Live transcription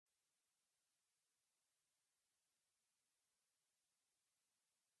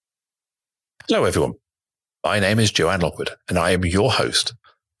Hello, everyone. My name is Joanne Lockwood, and I am your host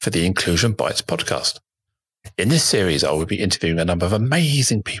for the Inclusion Bites podcast. In this series, I will be interviewing a number of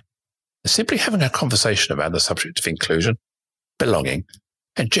amazing people and simply having a conversation around the subject of inclusion, belonging,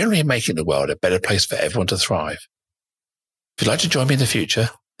 and generally making the world a better place for everyone to thrive. If you'd like to join me in the future,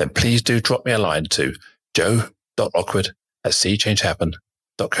 then please do drop me a line to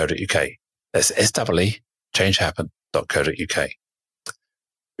joe.lockwood@seechangehappen.co.uk. That's SEE changehappen.co.uk.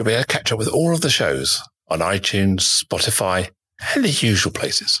 You'll be able to catch up with all of the shows on iTunes, Spotify, and the usual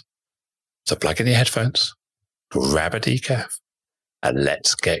places. So plug in your headphones, grab a decaf, and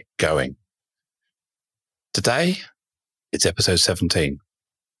let's get going. Today, it's episode 17,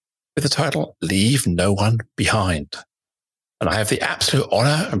 with the title, Leave No One Behind. And I have the absolute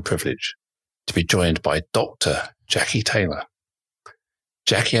honor and privilege to be joined by Dr. Jacqui Taylor.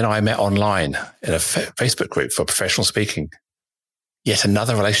 Jacqui and I met online in a Facebook group for professional speaking. Yet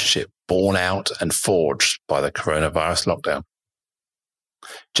another relationship born out and forged by the coronavirus lockdown.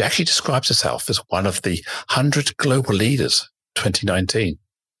 Jacqui describes herself as one of the 100 global leaders 2019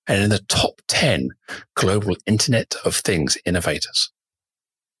 and in the top 10 global Internet of Things innovators.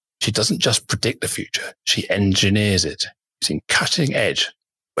 She doesn't just predict the future, she engineers it using cutting edge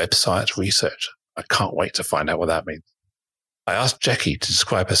website research. I can't wait to find out what that means. I asked Jacqui to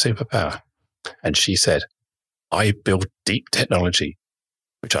describe her superpower, and she said, I build deep technology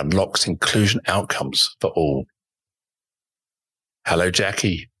which unlocks inclusion outcomes for all. Hello,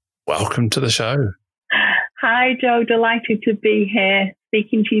 Jacqui. Welcome to the show. Hi, Joe. Delighted to be here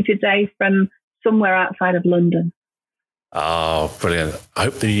speaking to you today from somewhere outside of London. Oh, brilliant. I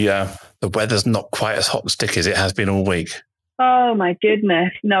hope the weather's not quite as hot and sticky as it has been all week. Oh, my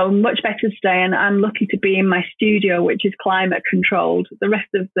goodness. No, much better today. And I'm lucky to be in my studio, which is climate controlled. The rest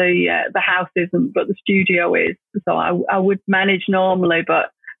of the house isn't, but the studio is. So I would manage normally,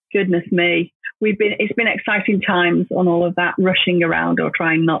 but goodness me, it's been exciting times on all of that rushing around or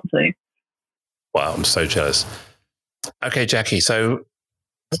trying not to. Wow, I'm so jealous. Okay, Jacqui, so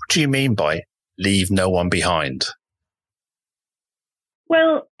what do you mean by leave no one behind?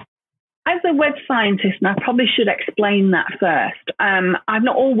 Well, as a web scientist, and I probably should explain that first, I've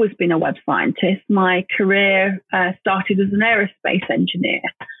not always been a web scientist. My career started as an aerospace engineer,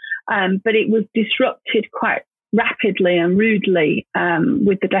 but it was disrupted quite rapidly and rudely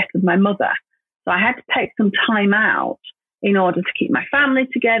with the death of my mother. So I had to take some time out in order to keep my family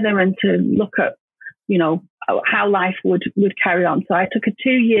together and to look at, how life would carry on. So I took a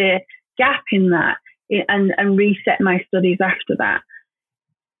 2-year gap in that and reset my studies after that.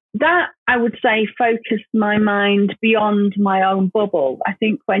 That, I would say, focused my mind beyond my own bubble. I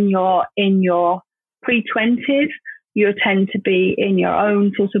think when you're in your pre-20s, you tend to be in your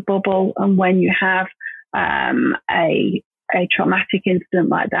own sort of bubble. And when you have a traumatic incident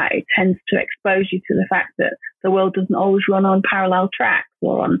like that, it tends to expose you to the fact that the world doesn't always run on parallel tracks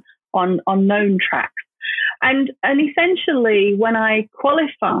or on known tracks. And essentially, when I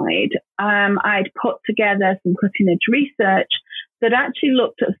qualified, I'd put together some cutting-edge research that actually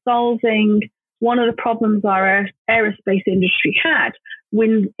looked at solving one of the problems our aerospace industry had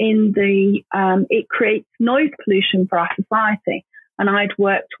when it creates noise pollution for our society. And I'd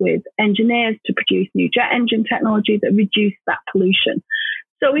worked with engineers to produce new jet engine technology that reduced that pollution.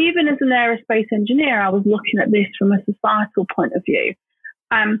 So even as an aerospace engineer, I was looking at this from a societal point of view.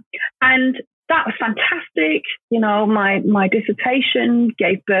 And that was fantastic. My dissertation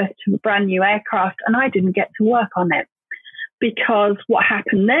gave birth to a brand new aircraft, and I didn't get to work on it. Because what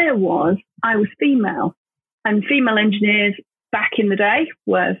happened there was I was female, and female engineers back in the day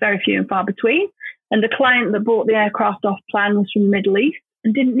were very few and far between. And the client that bought the aircraft off plan was from the Middle East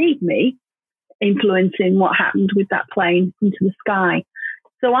and didn't need me influencing what happened with that plane into the sky.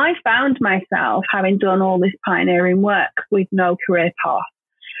 So I found myself having done all this pioneering work with no career path.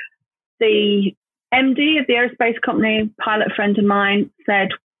 The MD of the aerospace company, a pilot friend of mine,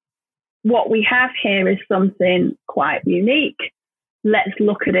 said, what we have here is something quite unique. Let's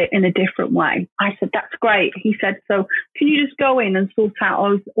look at it in a different way. I said, that's great. He said, so can you just go in and sort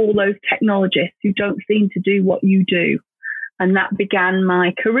out all those technologists who don't seem to do what you do? And that began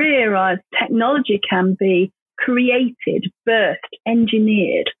my career as technology can be created, birthed,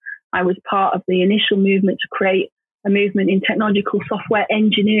 engineered. I was part of the initial movement to create a movement in technology called software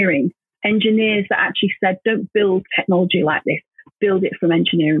engineering. Engineers that actually said, don't build technology like this. Build it from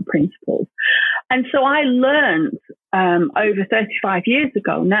engineering principles. And so I learned over 35 years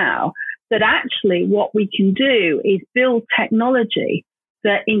ago now that actually what we can do is build technology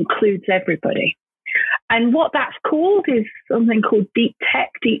that includes everybody. And what that's called is something called deep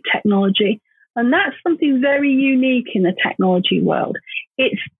technology. And that's something very unique in the technology world.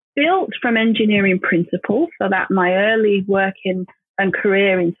 It's built from engineering principles, so that my early work and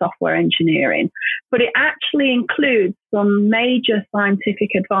career in software engineering, but it actually includes some major scientific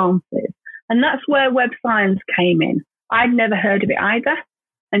advances. And that's where web science came in. I'd never heard of it either.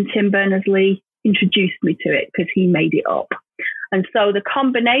 And Tim Berners-Lee introduced me to it because he made it up. And so the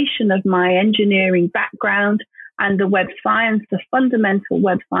combination of my engineering background and the web science, the fundamental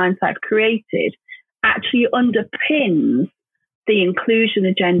web science I've created, actually underpins the inclusion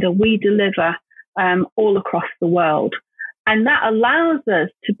agenda we deliver all across the world. And that allows us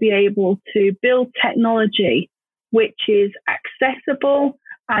to be able to build technology which is accessible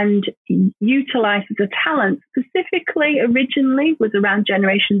and utilizes a talent, specifically originally was around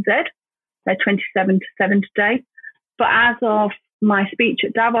Generation Z. They're 27 to 7 today. But as of my speech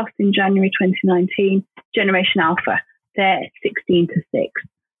at Davos in January 2019, Generation Alpha, they're 16 to 6.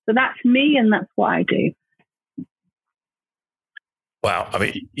 So that's me, and that's what I do. Wow. I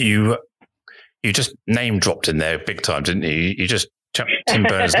mean, you just name dropped in there big time, didn't you? You just chucked Tim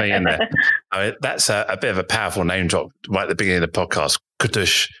Berners-Lee in there. I mean, that's a bit of a powerful name drop right at the beginning of the podcast.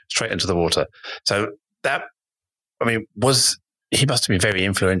 Kudush, straight into the water. So that, I mean, he must have been very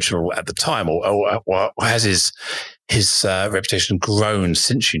influential at the time, or has his reputation grown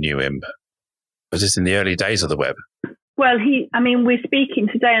since you knew him? Was this in the early days of the web? Well, we're speaking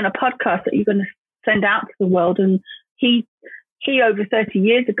today on a podcast that you're going to send out to the world, and he over 30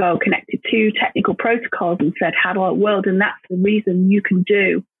 years ago connected two technical protocols and said, how do I world? And that's the reason you can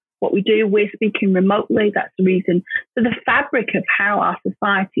do what we do. We're speaking remotely. That's the reason. So the fabric of how our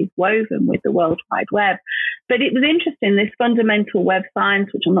society is woven with the World Wide Web. But it was interesting, this fundamental web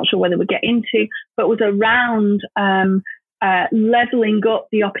science, which I'm not sure whether we'll get into, but was around leveling up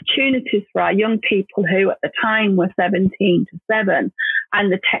the opportunities for our young people who at the time were 17 to 7,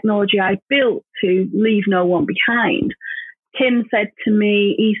 and the technology I built to leave no one behind. Tim said to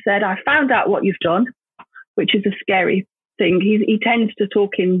me, he said, I found out what you've done, which is a scary thing. He tends to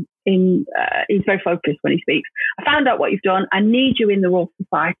talk he's very focused when he speaks. I found out what you've done. I need you in the Royal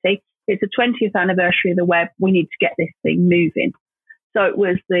Society. It's the 20th anniversary of the web. We need to get this thing moving. So it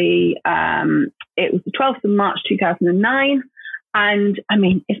was the 12th of March 2009. And I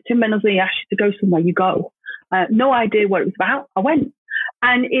mean, if Tim Berners-Lee asked you to go somewhere, you go. No idea what it was about. I went,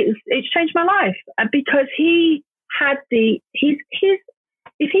 and it's changed my life because he had if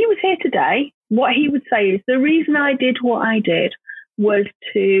he was here today, what he would say is the reason I did what I did was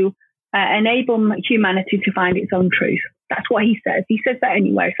to enable humanity to find its own truth. That's what he says. He says that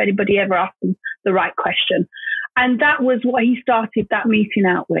anyway, if anybody ever asks him the right question. And that was what he started that meeting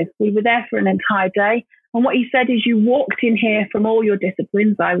out with. We were there for an entire day. And what he said is you walked in here from all your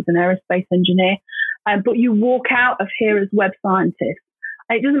disciplines. I was an aerospace engineer, but you walk out of here as web scientists.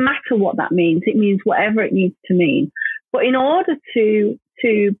 It doesn't matter what that means. It means whatever it needs to mean. But in order to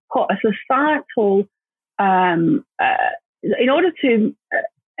put a societal, in order to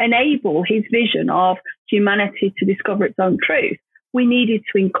enable his vision of humanity to discover its own truth, we needed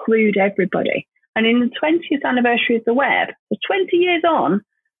to include everybody. And in the 20th anniversary of the web, so 20 years on,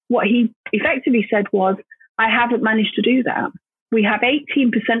 what he effectively said was, I haven't managed to do that. We have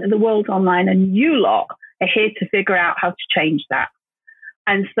 18% of the world online, and you lot are here to figure out how to change that.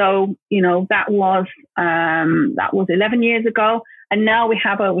 And so, that was 11 years ago. And now we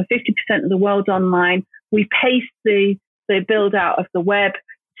have over 50% of the world online. We pace the build out of the web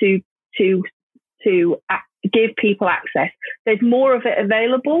to give people access. There's more of it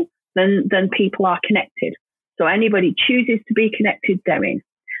available than people are connected. So anybody chooses to be connected, they're in.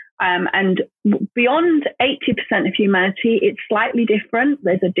 And beyond 80% of humanity, it's slightly different.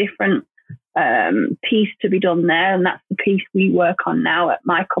 There's a different piece to be done there, and that's the piece we work on now at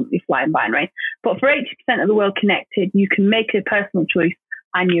my company, Flying Binary. But for 80% of the world connected, you can make a personal choice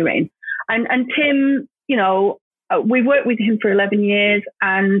and you're in. And Tim, we worked with him for 11 years,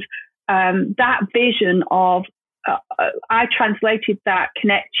 and that vision of I translated that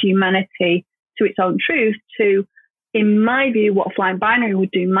connect humanity to its own truth to, in my view, what Flying Binary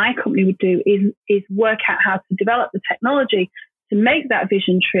would do, my company would do, is work out how to develop the technology to make that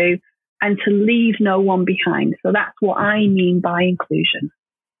vision true and to leave no one behind. So that's what I mean by inclusion.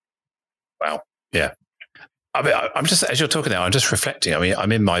 Wow. Yeah. I mean, I'm just, as you're talking now, I'm just reflecting. I mean,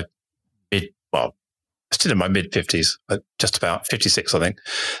 I'm in my still in my mid-50s, just about 56, I think.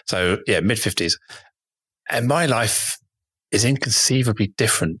 So yeah, mid-50s. And my life is inconceivably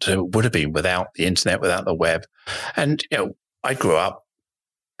different to it would have been without the internet, without the web. And, I grew up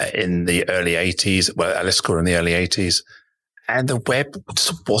in the early 80s, well, let's call it in the early 80s, and the web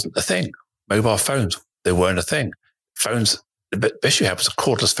just wasn't a thing. Mobile phones, they weren't a thing. Phones, the best you had was a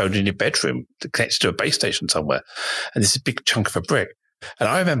cordless phone in your bedroom that connects to a base station somewhere. And this is a big chunk of a brick. And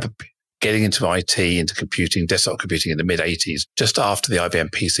I remember getting into IT, into computing, desktop computing in the mid-'80s, just after the IBM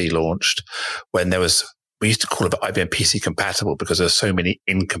PC launched, when we used to call it IBM PC compatible because there were so many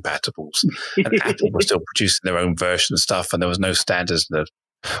incompatibles. And Apple was still producing their own version of stuff, and there was no standards in the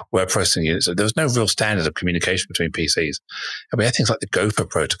word processing units. So there was no real standard of communication between PCs. And we had things like the Gopher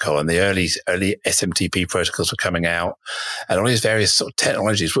protocol, and the early SMTP protocols were coming out, and all these various sort of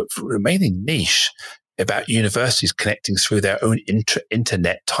technologies were remaining niche about universities connecting through their own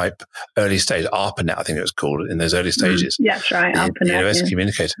internet type early stage, ARPANET, I think it was called in those early stages. Yeah, that's right, ARPANET. University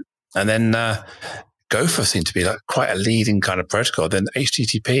communicator. And then Gopher seemed to be like quite a leading kind of protocol. Then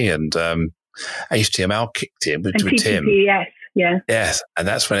HTTP and HTML kicked in with Tim. Yeah. Yes. And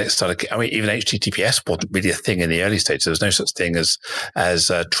that's when it started. I mean, even HTTPS wasn't really a thing in the early stages. There was no such thing as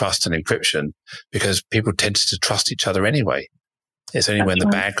trust and encryption, because people tended to trust each other anyway. It's only when the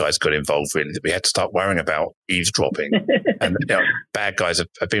bad guys got involved, really, that we had to start worrying about eavesdropping. And bad guys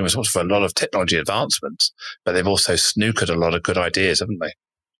have been responsible for a lot of technology advancements, but they've also snookered a lot of good ideas, haven't they?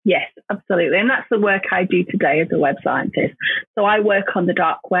 Yes, absolutely. And that's the work I do today as a web scientist. So I work on the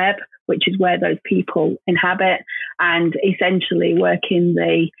dark web, which is where those people inhabit, and essentially work in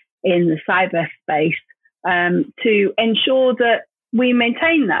the cyberspace to ensure that we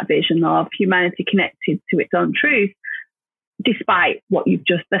maintain that vision of humanity connected to its own truth, despite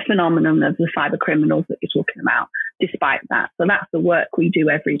the phenomenon of the cyber criminals that you're talking about, despite that. So that's the work we do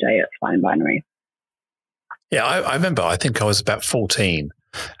every day at Flying Binary. Yeah, I remember, I think I was about 14,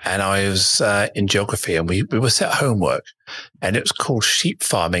 and I was in geography, and we were set homework, and it was called Sheep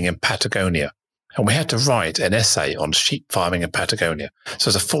Farming in Patagonia. And we had to write an essay on sheep farming in Patagonia. So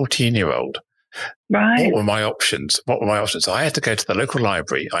as a 14-year-old, right. What were my options? I had to go to the local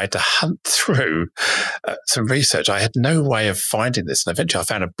library. I had to hunt through some research. I had no way of finding this. And eventually I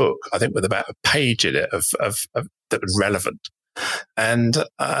found a book, I think with about a page in it that was relevant. And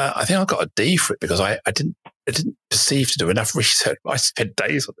I think I got a D for it because I didn't perceive to do enough research. I spent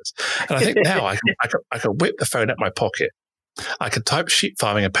days on this. And I think now I can whip the phone out my pocket. I can type sheep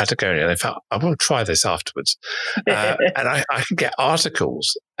farming in Patagonia, and in fact, I will try this afterwards. And I can get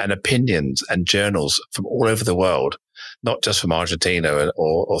articles and opinions and journals from all over the world, not just from Argentina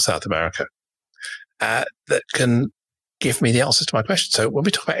or South America, that can give me the answers to my questions. So when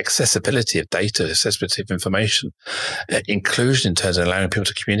we talk about accessibility of data, accessibility of information, inclusion in terms of allowing people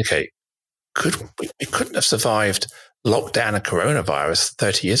to communicate, we couldn't have survived lockdown and coronavirus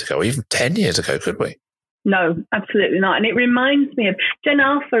 30 years ago, or even 10 years ago, could we? No, absolutely not. And it reminds me of Gen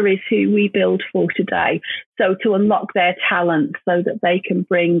Alpha is who we build for today. So to unlock their talent so that they can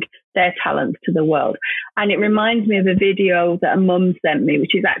bring their talents to the world. And it reminds me of a video that a mum sent me,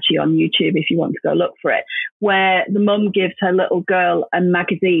 which is actually on YouTube if you want to go look for it, where the mum gives her little girl a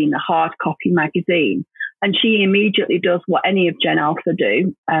magazine, a hard copy magazine. And she immediately does what any of Gen Alpha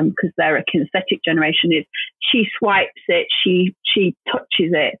do, because they're a kinesthetic generation, is she swipes it, she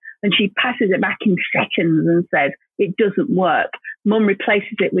touches it, and she passes it back in seconds and says, it doesn't work. Mum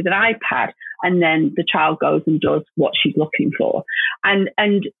replaces it with an iPad, and then the child goes and does what she's looking for. And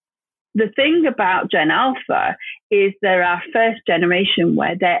the thing about Gen Alpha is they're our first generation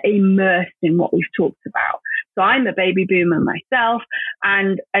where they're immersed in what we've talked about. So I'm a baby boomer myself,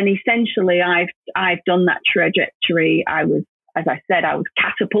 and essentially I've done that trajectory. As I said, I was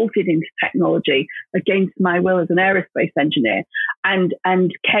catapulted into technology against my will as an aerospace engineer, and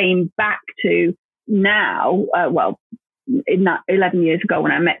came back to now, in that 11 years ago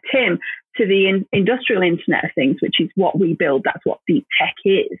when I met Tim, to the industrial Internet of Things, which is what we build. That's what deep tech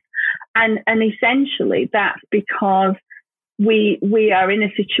is. And essentially that's because we are in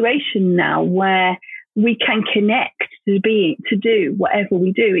a situation now where we can connect to do whatever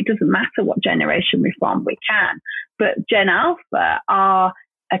we do. It doesn't matter what generation we're from, we can. But Gen Alpha are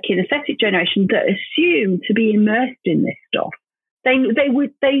a kinesthetic generation that assume to be immersed in this stuff. They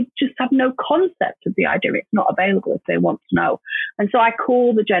just have no concept of the idea. It's not available if they want to know. And so I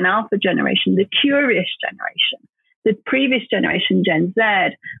call the Gen Alpha generation the curious generation. The previous generation, Gen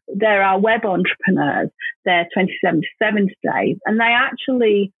Z, they're our web entrepreneurs. They're 27 to 7 today. And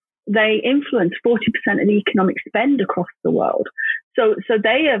they influence 40% of the economic spend across the world. So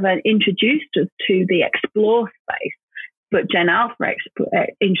they have introduced us to the explore space, but Gen Alpha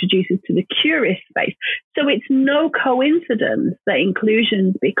introduces to the curious space. So it's no coincidence that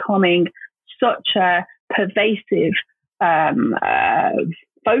inclusion's becoming such a pervasive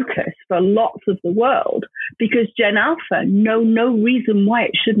focus for lots of the world, because Gen Alpha know no reason why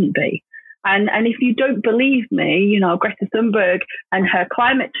it shouldn't be. And if you don't believe me, Greta Thunberg and her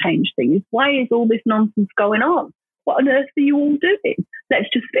climate change things, why is all this nonsense going on? What on earth are you all doing? Let's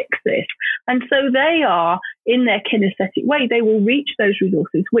just fix this. And so they are in their kinesthetic way, they will reach those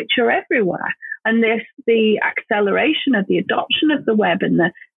resources, which are everywhere. And the acceleration of the adoption of the web and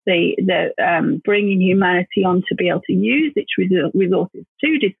the bringing humanity on to be able to use its resources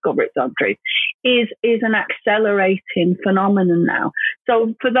to discover its own truth is an accelerating phenomenon now.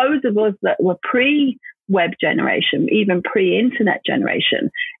 So for those of us that were pre-web generation, even pre-internet generation,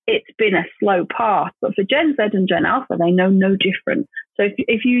 it's been a slow path. But for Gen Z and Gen Alpha, they know no different. So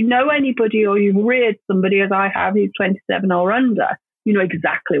if you know anybody or you've reared somebody, as I have, who's 27 or under, you know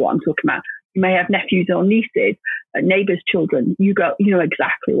exactly what I'm talking about. You may have nephews or nieces, neighbours' children. You know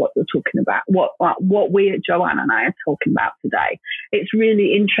exactly what they're talking about. What we, Joanne and I, are talking about today. It's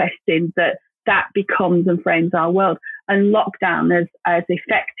really interesting that becomes and frames our world. And lockdown has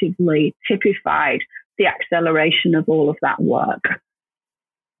effectively typified the acceleration of all of that work.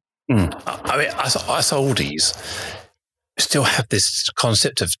 I mean, us oldies still have this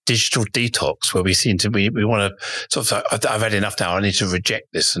concept of digital detox where we seem to we want to sort of, I've had enough now, I need to reject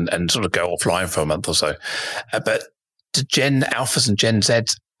this and sort of go offline for a month or so. But do Gen Alphas and Gen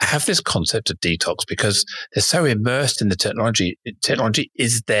Zs have this concept of detox because they're so immersed in the technology? Technology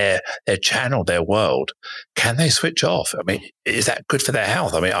is their channel, their world. Can they switch off? I mean, is that good for their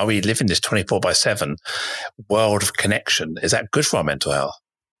health? I mean, are we living this 24/7 world of connection? Is that good for our mental health?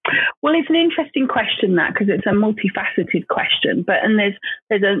 Well, it's an interesting question, that, because it's a multifaceted question, and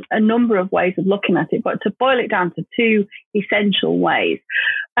there's a number of ways of looking at it. But to boil it down to two essential ways,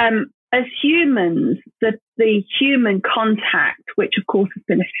 as humans, the human contact, which of course has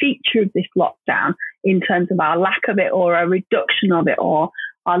been a feature of this lockdown in terms of our lack of it or a reduction of it or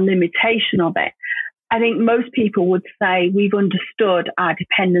our limitation of it, I think most people would say we've understood our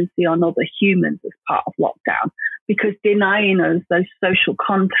dependency on other humans as part of lockdown, because denying us those social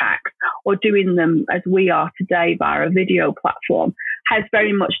contacts or doing them as we are today via a video platform has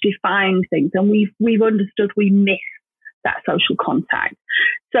very much defined things. And we've understood we miss that social contact.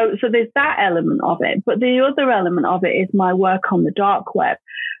 So there's that element of it. But the other element of it is my work on the dark web.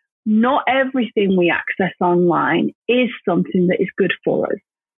 Not everything we access online is something that is good for us.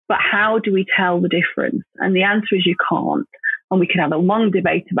 But how do we tell the difference? And the answer is you can't. And we can have a long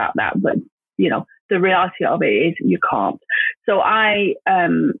debate about that. But, you know, the reality of it is you can't. So I,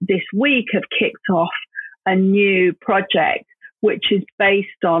 this week, have kicked off a new project, which is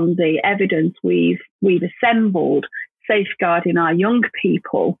based on the evidence we've assembled safeguarding our young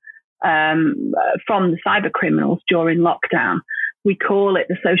people from the cyber criminals during lockdown. We call it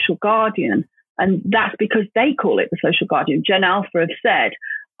the Social Guardian. And that's because they call it the Social Guardian. Gen Alpha have said,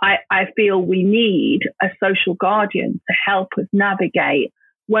 I feel we need a social guardian to help us navigate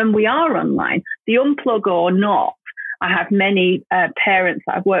when we are online, the unplug or not. I have many parents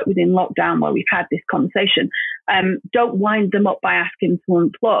that I've worked with in lockdown where we've had this conversation. Don't wind them up by asking to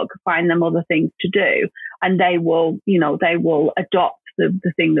unplug, find them other things to do, and they will adopt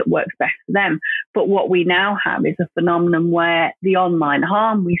the thing that works best for them. But what we now have is a phenomenon where the online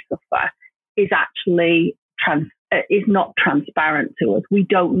harm we suffer is actually is not transparent to us. We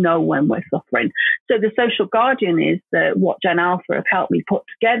don't know when we're suffering. So the Social Guardian is what Gen Alpha have helped me put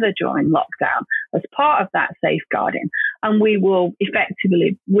together during lockdown as part of that safeguarding. And we will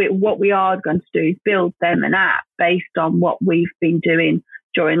effectively, what we are going to do is build them an app based on what we've been doing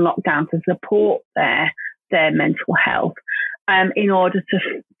during lockdown to support their mental health, in order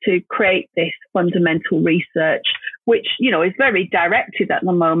to create this fundamental research, which, you know, is very directed at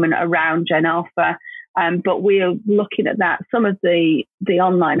the moment around Gen Alpha. But we are looking at that. Some of the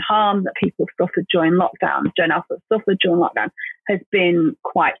online harm that people suffered during lockdown, Gen Alpha suffered during lockdown, has been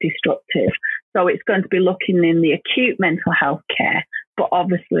quite destructive. So it's going to be looking in the acute mental health care, but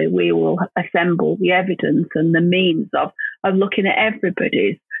obviously we will assemble the evidence and the means of looking at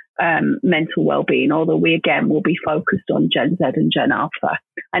everybody's mental well-being, although we again will be focused on Gen Z and Gen Alpha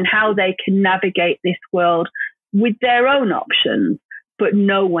and how they can navigate this world with their own options, but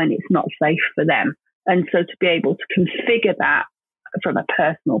know when it's not safe for them. And so to be able to configure that from a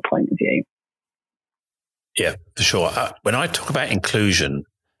personal point of view. Yeah, for sure. When I talk about inclusion,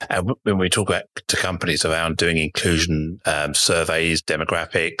 when we talk about to companies around doing inclusion surveys,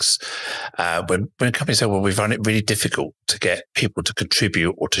 demographics, when companies say, well, we find it really difficult to get people to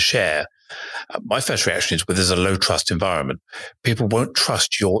contribute or to share, my first reaction is, well, there's a low trust environment. People won't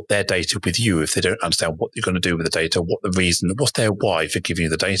trust their data with you if they don't understand what you're going to do with the data, what the reason, what's their why for giving you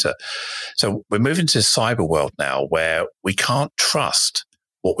the data. So we're moving to this cyber world now where we can't trust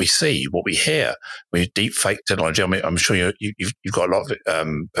what we see, what we hear. With deep fake technology, I mean, I'm sure you've got a lot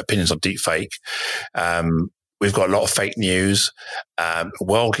of opinions on deep fake. We've got a lot of fake news.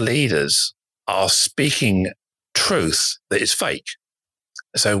 World leaders are speaking truth that is fake.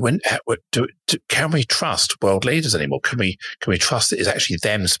 So can we trust world leaders anymore? Can we trust that it's actually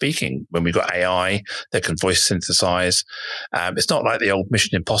them speaking when we've got AI that can voice synthesize? It's not like the old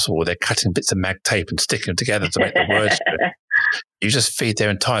Mission Impossible where they're cutting bits of mag tape and sticking them together to make the words good. You just feed their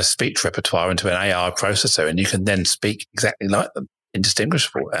entire speech repertoire into an AI processor and you can then speak exactly like them,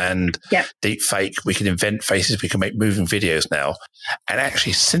 indistinguishable. And deep fake, we can invent faces, we can make moving videos now and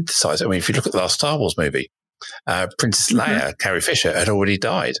actually synthesize it. I mean, if you look at the last Star Wars movie, Princess Leia, Carrie Fisher, had already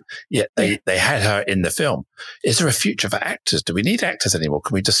died, yet they had her in the film. Is there a future for actors? Do we need actors anymore?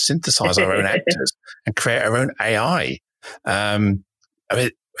 Can we just synthesize our own actors and create our own AI? I mean,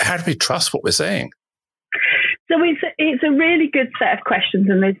 how do we trust what we're saying? So it's a really good set of questions,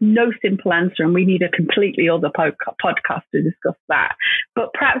 and there's no simple answer, and we need a completely other podcast to discuss that.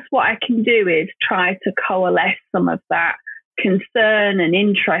 But perhaps what I can do is try to coalesce some of that concern and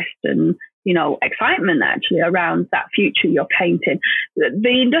interest and excitement actually around that future you're painting.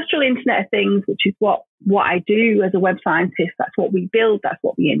 The industrial Internet of Things, which is what I do as a web scientist, that's what we build, that's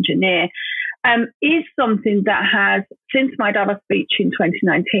what we engineer, is something that has, since my Davos speech in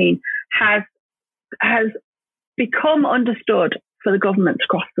 2019, has become understood for the governments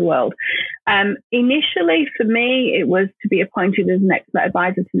across the world. Initially, for me, it was to be appointed as an expert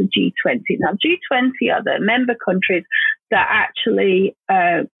advisor to the G20. Now, G20 are the member countries that actually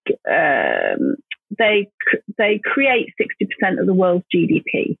they create 60% of the world's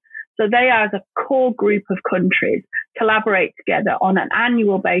GDP. So they, as a core group of countries, collaborate together on an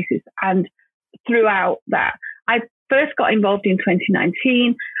annual basis. And throughout that, I first got involved in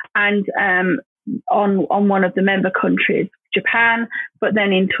 2019 and on one of the member countries, Japan, but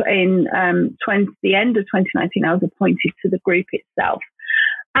then in the end of 2019, I was appointed to the group itself.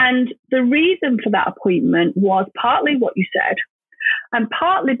 And the reason for that appointment was partly what you said, and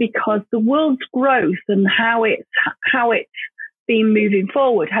partly because the world's growth and how it's been moving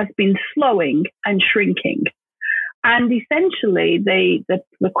forward has been slowing and shrinking. And essentially,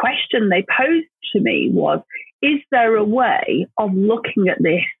 the question they posed to me was, is there a way of looking at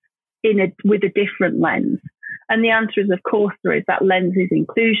this with a different lens? And the answer is, of course, there is. That lens is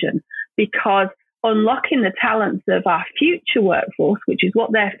inclusion, because unlocking the talents of our future workforce, which is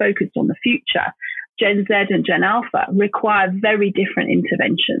what they're focused on, the future, Gen Z and Gen Alpha, require very different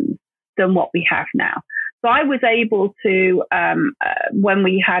interventions than what we have now. So I was able to, when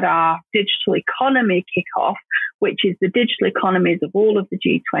we had our digital economy kickoff, which is the digital economies of all of the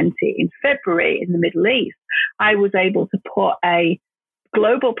G20 in February in the Middle East, I was able to put a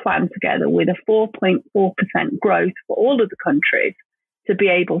global plan together with a 4.4% growth for all of the countries to be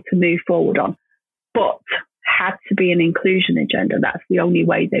able to move forward on, but had to be an inclusion agenda. That's the only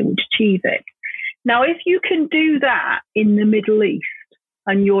way they would achieve it. Now, if you can do that in the Middle East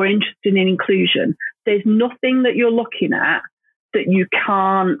and you're interested in inclusion, there's nothing that you're looking at that you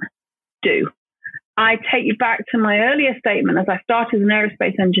can't do. I take you back to my earlier statement. As I started as an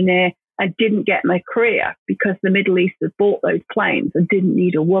aerospace engineer, I didn't get my career because the Middle East had bought those planes and didn't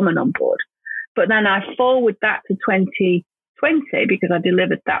need a woman on board. But then I forward that to 2020 because I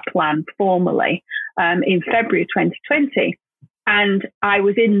delivered that plan formally in February 2020. And I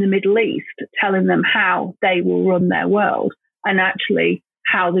was in the Middle East telling them how they will run their world and actually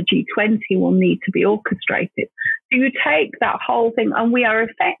how the G20 will need to be orchestrated. So you take that whole thing, and we are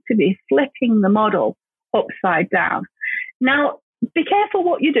effectively flipping the model upside down. Now, be careful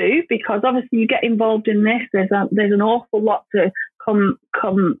what you do, because obviously you get involved in this. There's an awful lot to come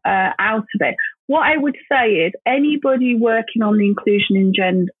out of it. What I would say is anybody working on the inclusion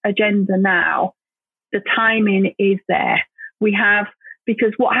agenda now, the timing is there.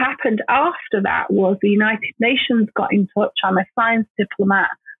 Because what happened after that was the United Nations got in touch. I'm a science diplomat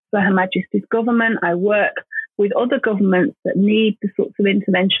for Her Majesty's government. I work with other governments that need the sorts of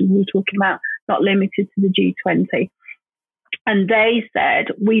interventions we're talking about, not limited to the G20. And they said,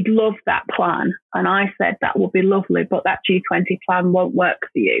 we'd love that plan. And I said, that would be lovely, but that G20 plan won't work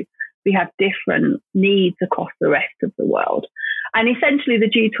for you. We have different needs across the rest of the world. And essentially, the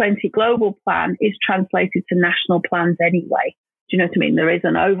G20 global plan is translated to national plans anyway. Do you know what I mean? There is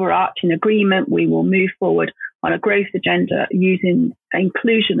an overarching agreement. We will move forward on a growth agenda using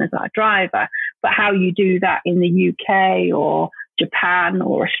inclusion as our driver. But how you do that in the UK or Japan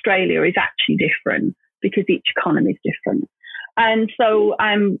or Australia is actually different, because each economy is different. And so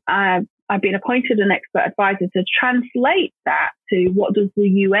I've been appointed an expert advisor to translate that to what does the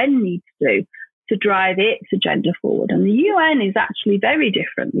UN need to do to drive its agenda forward. And the UN is actually very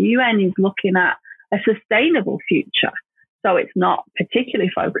different. The UN is looking at a sustainable future. So it's not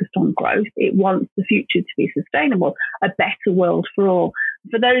particularly focused on growth. It wants the future to be sustainable, a better world for all.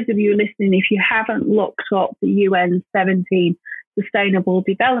 For those of you listening, if you haven't looked up the UN 17 Sustainable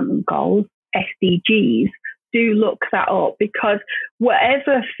Development Goals, SDGs, do look that up, because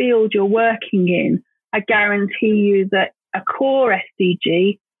whatever field you're working in, I guarantee you that a core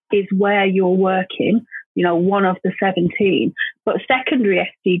SDG is where you're working, one of the 17, but secondary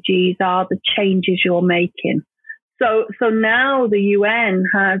SDGs are the changes you're making. So now the UN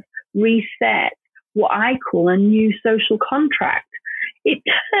has reset what I call a new social contract. It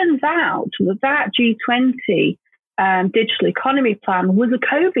turns out that G20 digital economy plan was a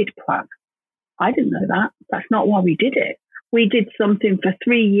COVID plan. I didn't know that. That's not why we did it. We did something for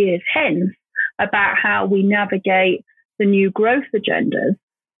 3 years hence about how we navigate the new growth agendas.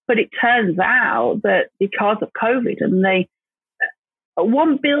 But it turns out that because of COVID, and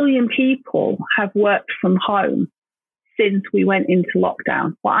 1 billion people have worked from home since we went into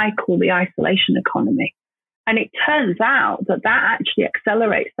lockdown, what I call the isolation economy. And it turns out that actually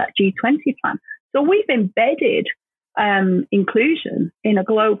accelerates that G20 plan. So we've embedded inclusion in a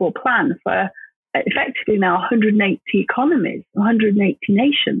global plan for effectively now 180 economies, 180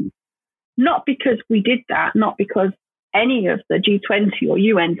 nations. Not because we did that, not because any of the G20 or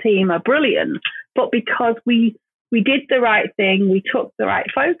UN team are brilliant, but because we did the right thing, we took the right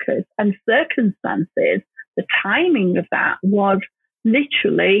focus and circumstances. The timing of that was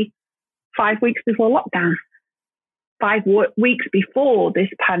literally 5 weeks before lockdown, 5 weeks before this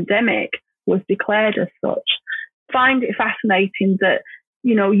pandemic was declared as such. Find it fascinating that,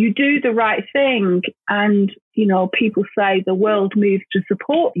 you do the right thing and, people say the world moves to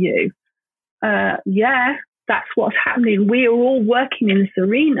support you. Yeah, that's what's happening. We are all working in this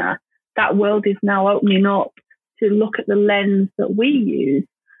arena. That world is now opening up to look at the lens that we use.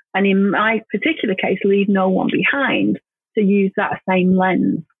 And in my particular case, leave no one behind, to use that same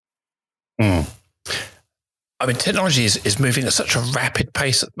lens. I mean, technology is moving at such a rapid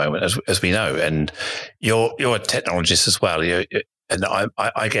pace at the moment, as we know. And you're a technologist as well. And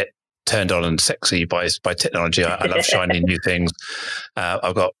I get turned on and sexy by technology. I love shiny new things.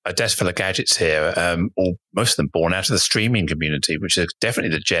 I've got a desk full of gadgets here, most of them born out of the streaming community, which is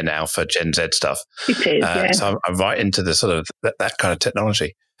definitely the Gen Alpha, Gen Z stuff. It is, yeah. So I'm right into the sort of that kind of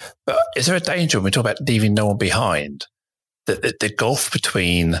technology. But is there a danger when we talk about leaving no one behind, that the gulf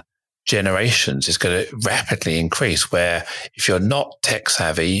between generations is going to rapidly increase, where if you're not tech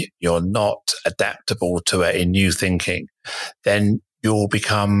savvy, you're not adaptable to a new thinking, then you'll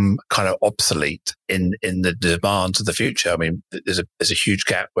become kind of obsolete in the demands of the future. I mean, there's a huge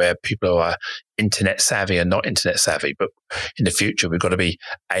gap where people who are internet savvy and not internet savvy, but in the future we've got to be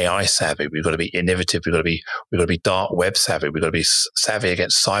AI savvy, we've got to be innovative, we've got to be dark web savvy, we've got to be savvy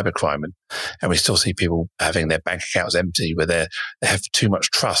against cybercrime, and we still see people having their bank accounts empty where they have too much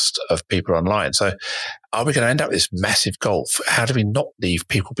trust of people online. So are we going to end up with this massive gulf? How do we not leave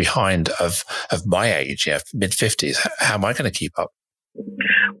people behind of my age, mid-50s? How am I going to keep up?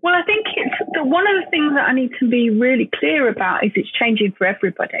 Well, I think one of the things that I need to be really clear about is it's changing for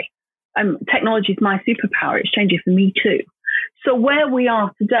everybody. Technology is my superpower. It's changing for me too. So where we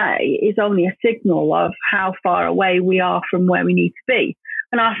are today is only a signal of how far away we are from where we need to be.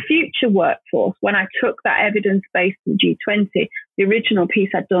 And our future workforce, when I took that evidence-based G20, the original piece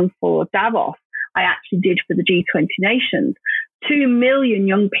I'd done for Davos, I actually did for the G20 nations. 2 million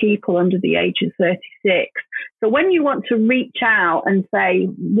young people under the age of 36. So when you want to reach out and say,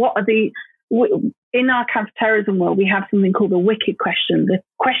 in our counterterrorism world, we have something called the wicked question, the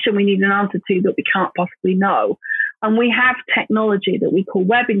question we need an answer to that we can't possibly know. And we have technology that we call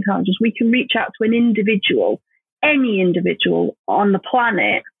web intelligence. We can reach out to an individual, any individual on the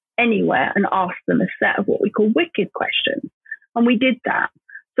planet, anywhere, and ask them a set of what we call wicked questions. And we did that.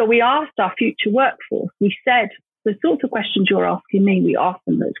 So we asked our future workforce, we said, the sorts of questions you're asking me, we asked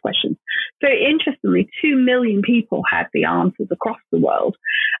them those questions. Very interestingly, 2 million people had the answers across the world.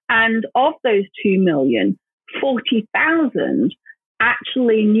 And of those 2 million, 40,000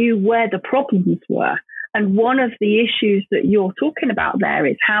 actually knew where the problems were. And one of the issues that you're talking about there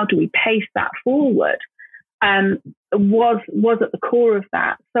is how do we pace that forward, was at the core of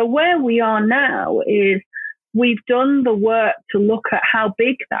that. So where we are now is we've done the work to look at how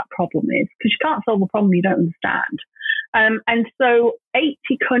big that problem is, because you can't solve a problem you don't understand. And so 80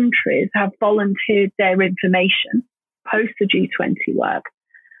 countries have volunteered their information post the G20 work.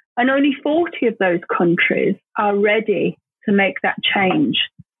 And only 40 of those countries are ready to make that change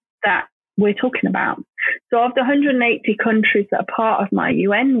that we're talking about. So of the 180 countries that are part of my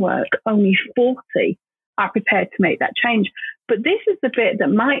UN work, only 40 are prepared to make that change. But this is the bit that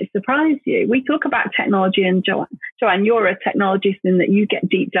might surprise you. We talk about technology, and Joanne, you're a technologist in that you get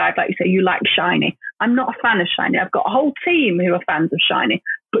deep dive, like you say, you like shiny. I'm not a fan of shiny. I've got a whole team who are fans of shiny,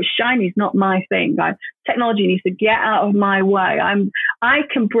 but shiny is not my thing. Technology needs to get out of my way. I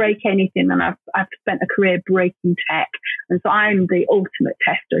can break anything, and I've spent a career breaking tech, and so I'm the ultimate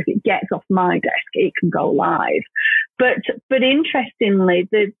tester. If it gets off my desk, it can go live. But interestingly,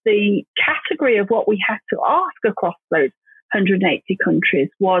 the category of what we had to ask across those 180 countries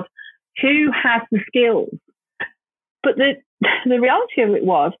was who has the skills. But the reality of it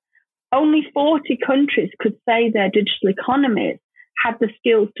was only 40 countries could say their digital economies had the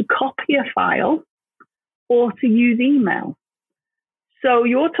skills to copy a file or to use email. So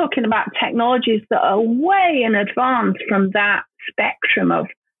you're talking about technologies that are way in advance from that spectrum of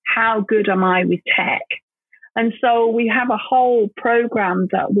how good am I with tech. And so we have a whole program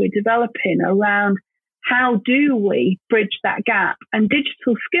that we're developing around how do we bridge that gap? And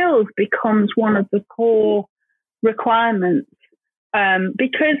digital skills becomes one of the core requirements,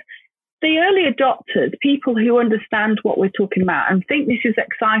 because the early adopters, people who understand what we're talking about and think this is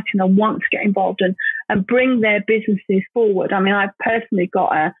exciting and want to get involved and bring their businesses forward. I mean, I've personally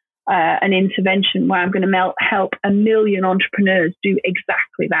got an intervention where I'm going to help 1 million entrepreneurs do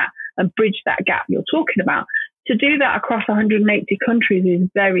exactly that and bridge that gap you're talking about. To do that across 180 countries is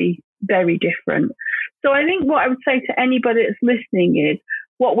very, very different. So I think what I would say to anybody that's listening is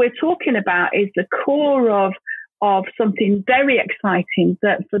what we're talking about is the core of something very exciting,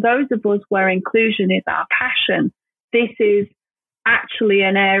 that for those of us where inclusion is our passion, this is actually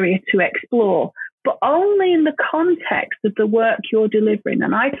an area to explore, but only in the context of the work you're delivering.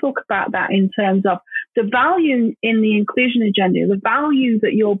 And I talk about that in terms of the value in the inclusion agenda, the value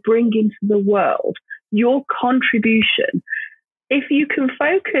that you're bringing to the world, your contribution. If you can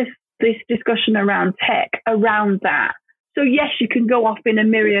focus this discussion around tech around that. So yes, you can go off in a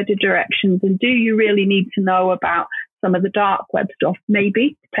myriad of directions. And do you really need to know about some of the dark web stuff?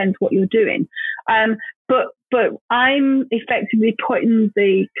 Maybe, depends what you're doing. But I'm effectively putting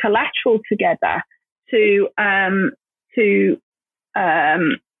the collateral together to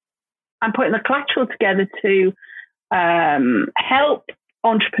help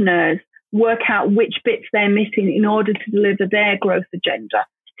entrepreneurs work out which bits they're missing in order to deliver their growth agenda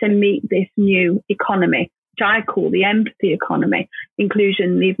to meet this new economy, which I call the empathy economy.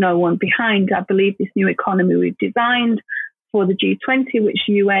 Inclusion, leave no one behind. I believe this new economy we've designed for the G20, which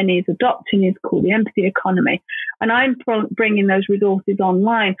UN is adopting, is called the empathy economy. And I'm bringing those resources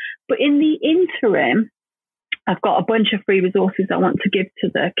online. But in the interim, I've got a bunch of free resources I want to give to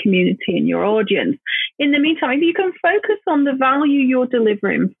the community and your audience. In the meantime, if you can focus on the value you're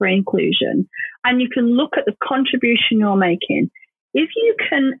delivering for inclusion, and you can look at the contribution you're making, if you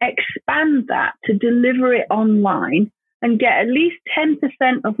can expand that to deliver it online and get at least 10%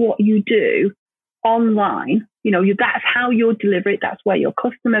 of what you do online, that's how you'll deliver it. That's where your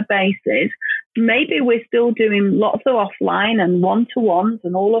customer base is. Maybe we're still doing lots of offline and one-to-ones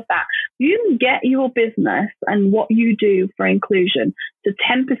and all of that. You can get your business and what you do for inclusion to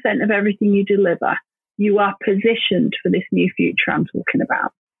 10% of everything you deliver. You are positioned for this new future I'm talking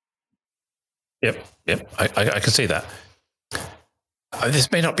about. Yep. I can see that.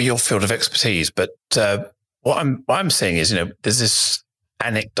 This may not be your field of expertise, but what I'm seeing is, there's this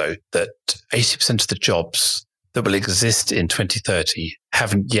anecdote that 80% of the jobs that will exist in 2030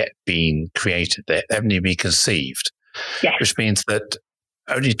 haven't yet been created. They haven't even been conceived, yes. Which means that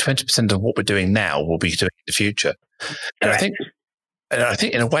only 20% of what we're doing now will be doing in the future. And I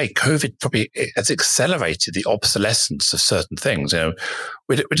think in a way, COVID probably has accelerated the obsolescence of certain things.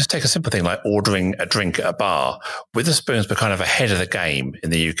 We just take a simple thing like ordering a drink at a bar. Witherspoons were kind of ahead of the game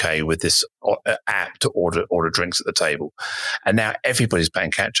in the UK with this app to order drinks at the table. And now everybody's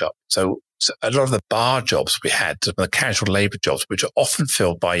playing catch up. So a lot of the bar jobs we had, the casual labor jobs, which are often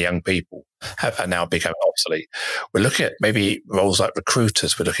filled by young people, are now becoming obsolete. We're looking at maybe roles like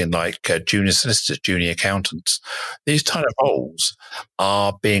recruiters. We're looking like junior solicitors, junior accountants. These kind of roles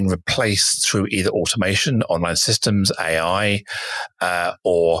are being replaced through either automation, online systems, AI,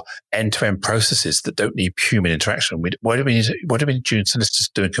 or end-to-end processes that don't need human interaction. Why do we need junior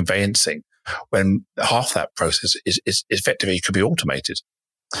solicitors doing conveyancing when half that process is effectively could be automated?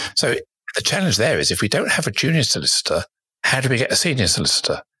 So the challenge there is, if we don't have a junior solicitor, how do we get a senior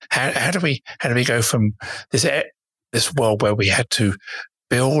solicitor? How do we go from this world where we had to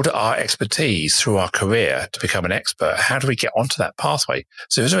build our expertise through our career to become an expert? How do we get onto that pathway?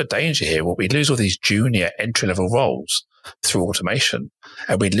 So is there a danger here where we lose all these junior entry-level roles through automation,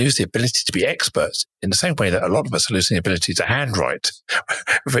 and we lose the ability to be experts in the same way that a lot of us are losing the ability to handwrite?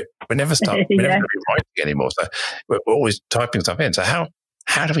 we never going to be writing anymore. So we're always typing stuff in. So how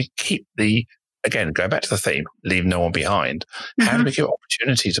do we keep again, going back to the theme, leave no one behind? How do we give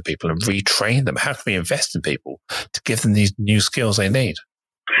opportunity to people and retrain them? How can we invest in people to give them these new skills they need?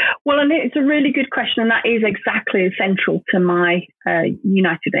 Well, and it's a really good question, and that is exactly central to my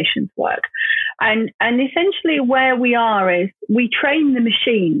United Nations work. And essentially where we are is we train the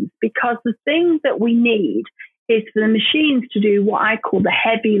machines, because the thing that we need is for the machines to do what I call the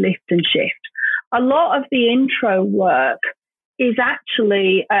heavy lift and shift. A lot of the intro work is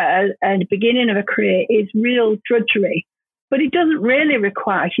actually, at the beginning of a career, is real drudgery, but it doesn't really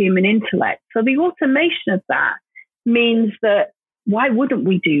require human intellect. So the automation of that means that why wouldn't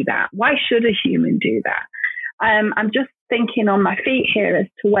we do that? Why should a human do that? I'm just thinking on my feet here as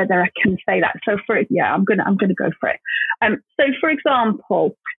to whether I can say that. So I'm gonna go for it. So for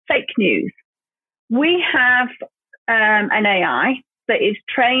example, fake news. We have an AI that is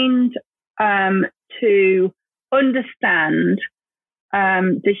trained to understand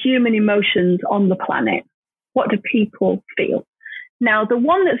the human emotions on the planet. What do people feel? Now, the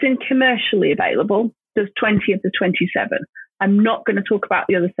one that's commercially available does 20 of the 27. I'm not going to talk about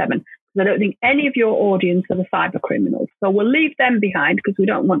the other 7 because I don't think any of your audience are the cyber criminals. So we'll leave them behind because we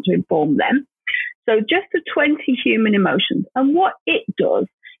don't want to inform them. So just the 20 human emotions. And what it does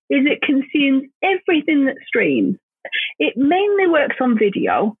is it consumes everything that streams. It mainly works on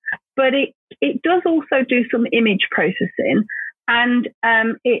video, but it does also do some image processing, and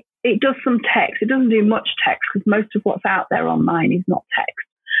it does some text. It doesn't do much text because most of what's out there online is not text.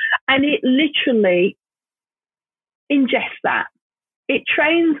 And it literally ingests that. It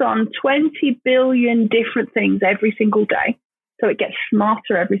trains on 20 billion different things every single day. So it gets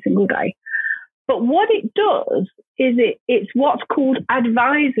smarter every single day. But what it does is it's what's called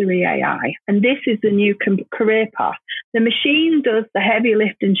advisory AI. And this is the new career path. The machine does the heavy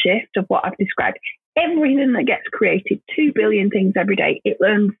lift and shift of what I've described. Everything that gets created, 2 billion things every day, it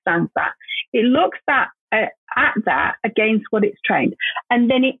understands that. It looks at that against what it's trained. And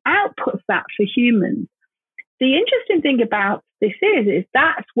then it outputs that for humans. The interesting thing about this is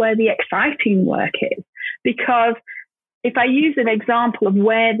that's where the exciting work is. Because if I use an example of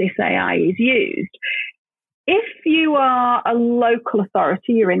where this AI is used, if you are a local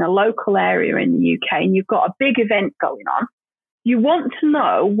authority, you're in a local area in the UK and you've got a big event going on, you want to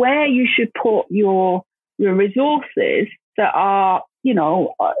know where you should put your resources that are, you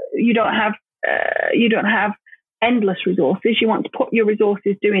don't have endless resources. You want to put your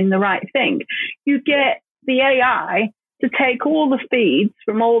resources doing the right thing. You get the AI to take all the feeds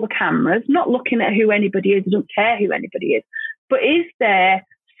from all the cameras, not looking at who anybody is, I don't care who anybody is, but is there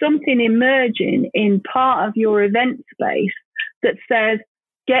something emerging in part of your event space that says,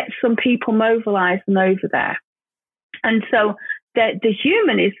 get some people mobilized and over there? And so the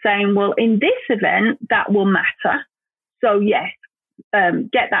human is saying, well, in this event, that will matter. So yes,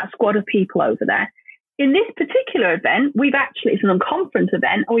 get that squad of people over there. In this particular event, it's an unconference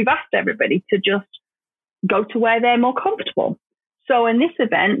event, and we've asked everybody to just go to where they're more comfortable. So in this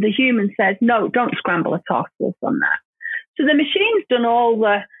event, the human says, no, don't scramble a task force on that. So the machine's done all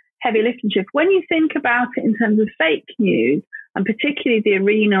the heavy lifting shift. When you think about it in terms of fake news, and particularly the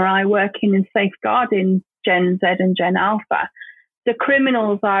arena I work in safeguarding Gen Z and Gen Alpha, the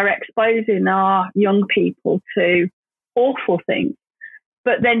criminals are exposing our young people to awful things.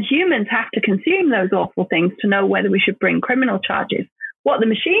 But then humans have to consume those awful things to know whether we should bring criminal charges. What the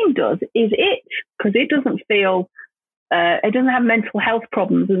machine does is because it doesn't feel, it doesn't have mental health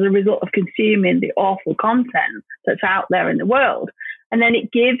problems as a result of consuming the awful content that's out there in the world. And then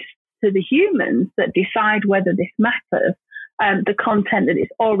it gives to the humans that decide whether this matters, the content that is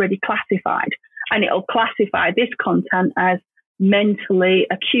already classified. And it'll classify this content as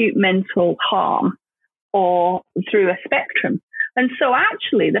acute mental harm or through a spectrum. And so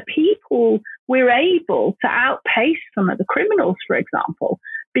actually the people, we're able to outpace some of the criminals, for example,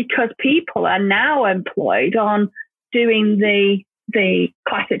 because people are now employed on doing the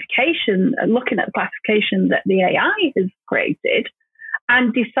classification, looking at the classification that the AI has created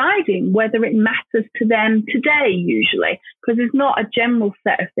and deciding whether it matters to them today, usually, because there's not a general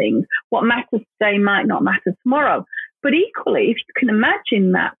set of things. What matters today might not matter tomorrow. But equally, if you can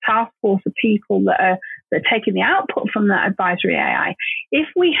imagine that task force of people that are taking the output from that advisory AI, if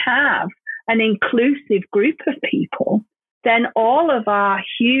we have an inclusive group of people, then all of our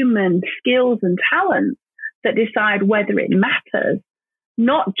human skills and talents that decide whether it matters,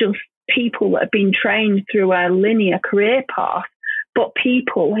 not just people that have been trained through a linear career path, but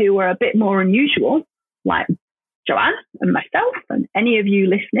people who are a bit more unusual, like Joanne and myself and any of you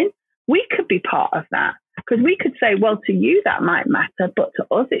listening, we could be part of that. Because we could say, well, to you that might matter, but to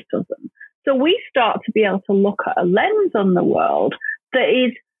us it doesn't. So we start to be able to look at a lens on the world that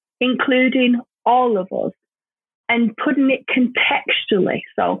is including all of us and putting it contextually.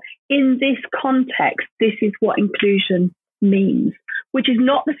 So in this context, this is what inclusion means. which is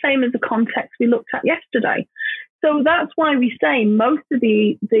not the same as the context we looked at yesterday. So that's why we say most of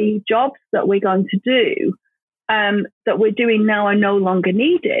the jobs that we're going to do, that we're doing now, are no longer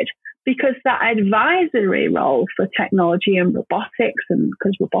needed, because that advisory role for technology and robotics, and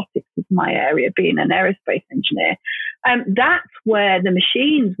because robotics is my area, being an aerospace engineer, that's where the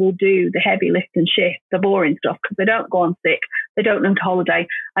machines will do the heavy lift and shift, the boring stuff, because they don't go on sick, they don't go to holiday,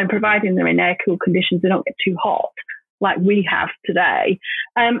 and providing they're in air-cooled conditions, they don't get too hot like we have today.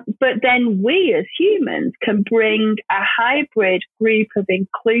 But then we as humans can bring a hybrid group of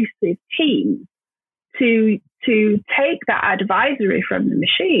inclusive teams to take that advisory from the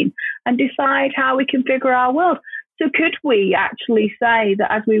machine and decide how we configure our world. So could we actually say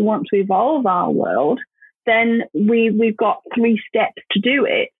that as we want to evolve our world, then we've got 3 steps to do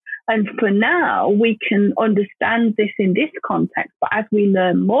it. And for now, we can understand this in this context. But as we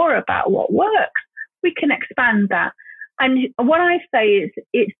learn more about what works, we can expand that. And what I say is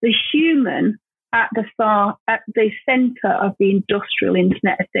it's the human at the center of the industrial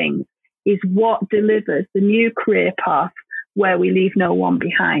Internet of Things is what delivers the new career path where we leave no one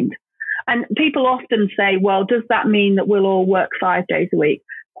behind. And people often say, well, does that mean that we'll all work 5 days a week?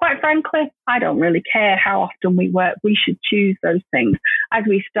 Quite frankly, I don't really care how often we work. We should choose those things. As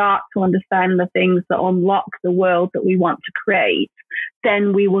we start to understand the things that unlock the world that we want to create,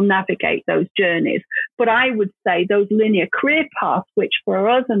 then we will navigate those journeys. But I would say those linear career paths, which for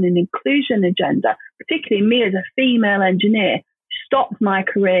us on an inclusion agenda, particularly me as a female engineer, stopped my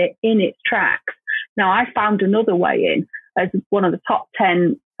career in its tracks. Now, I found another way in as one of the top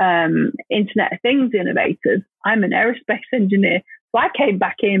 10 Internet of Things innovators. I'm an aerospace engineer. So I came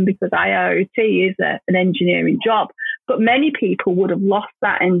back in because IoT is an engineering job. But many people would have lost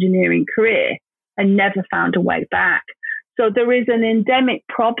that engineering career and never found a way back. So there is an endemic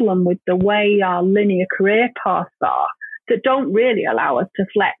problem with the way our linear career paths are that don't really allow us to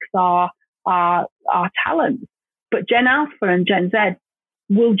flex our talents. But Gen Alpha and Gen Z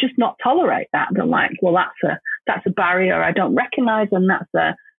will just not tolerate that. They're like, well, that's a barrier I don't recognize, and that's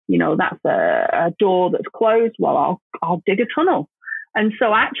a door that's closed. Well, I'll dig a tunnel. And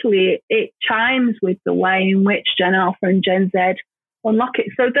so actually it chimes with the way in which Gen Alpha and Gen Z unlock it.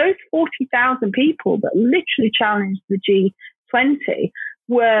 So those 40,000 people that literally challenged the G20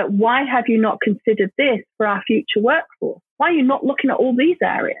 were, why have you not considered this for our future workforce? Why are you not looking at all these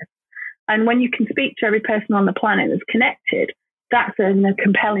areas? And when you can speak to every person on the planet that's connected, that's a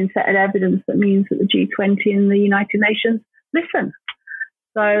compelling set of evidence that means that the G20 and the United Nations listen.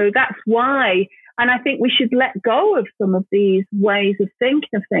 So that's why. And I think we should let go of some of these ways of thinking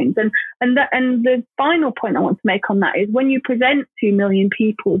of things. And the final point I want to make on that is when you present 2 million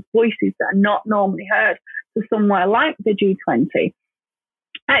people's voices that are not normally heard to somewhere like the G20,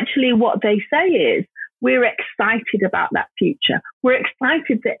 actually what they say is, we're excited about that future. We're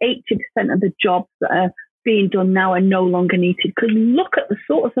excited that 80% of the jobs that are being done now are no longer needed, because look at the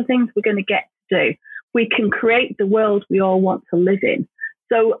sorts of things we're going to get to do. We can create the world we all want to live in.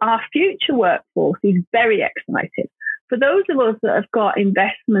 So our future workforce is very excited. For those of us that have got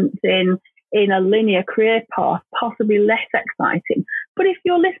investments in a linear career path, possibly less exciting. But if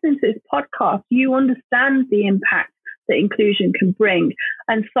you're listening to this podcast, you understand the impact that inclusion can bring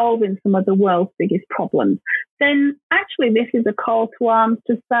and solving some of the world's biggest problems, then actually this is a call to arms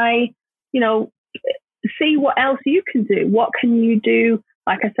to say, see what else you can do. What can you do?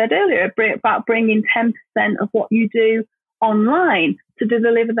 Like I said earlier, about bringing 10% of what you do online to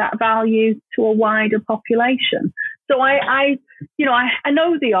deliver that value to a wider population. So I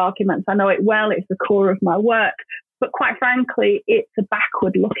know the arguments. I know it well. It's the core of my work. But quite frankly, it's a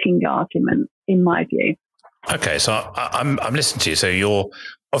backward-looking argument, in my view. Okay, so I'm listening to you. So you're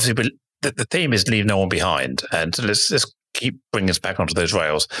obviously the theme is leave no one behind, and so let's keep bringing us back onto those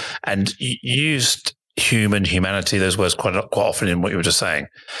rails. And you used humanity, those words quite often in what you were just saying.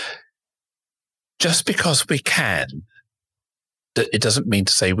 Just because we can, it doesn't mean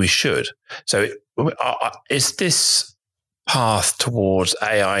to say we should. So is this path towards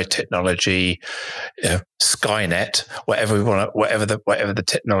AI technology, Skynet, whatever the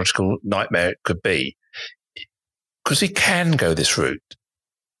technological nightmare it could be, because we can go this route,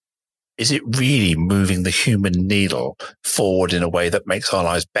 is it really moving the human needle forward in a way that makes our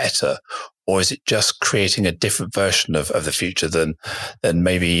lives better? Or is it just creating a different version of the future than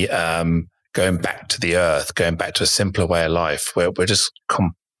maybe going back to the earth, going back to a simpler way of life where we're just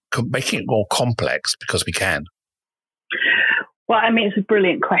making it more complex because we can? Well, I mean, it's a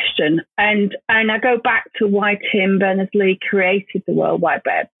brilliant question. And I go back to why Berners-Lee created the World Wide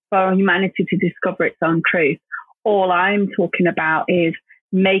Web, for humanity to discover its own truth. All I'm talking about is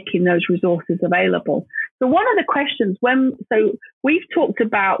making those resources available. So one of the questions so we've talked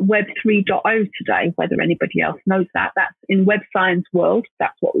about Web 3.0 today, whether anybody else knows that. That's in Web Science World.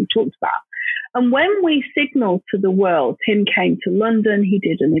 That's what we talked about. And when we signaled to the world, Tim came to London, he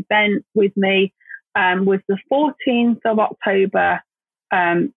did an event with me, was the 14th of October,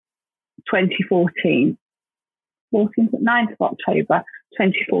 2014. 9th of October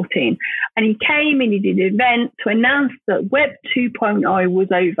 2014. And he came and he did an event to announce that Web 2.0 was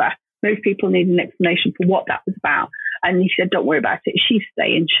over. Most people need an explanation for what that was about. And he said, don't worry about it. She's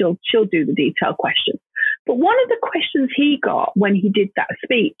staying. She'll do the detailed questions. But one of the questions he got when he did that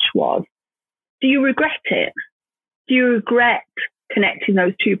speech was, do you regret it? Do you regret connecting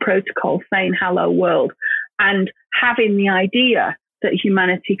those two protocols, saying hello world, and having the idea that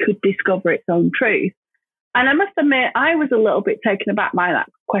humanity could discover its own truth? And I must admit, I was a little bit taken aback by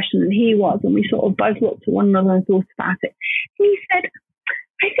that question, and he was, and we sort of both looked at one another and thought about it. And he said,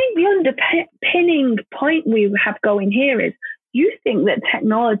 I think the underpinning point we have going here is you think that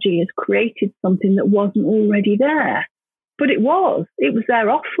technology has created something that wasn't already there, but it was there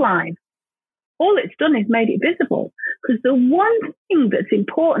offline. All it's done is made it visible, because the one thing that's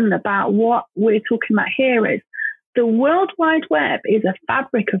important about what we're talking about here is the World Wide Web is a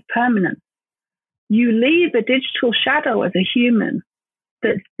fabric of permanence. You leave a digital shadow as a human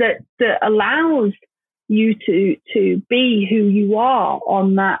that allows you to be who you are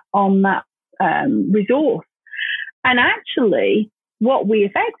on that resource. And actually, what we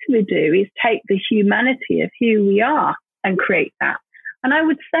effectively do is take the humanity of who we are and create that. And I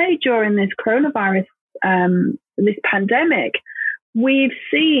would say during this coronavirus, this pandemic, we've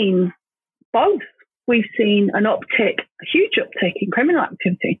seen both. We've seen a huge uptick in criminal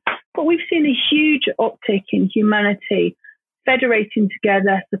activity, but we've seen a huge uptick in humanity federating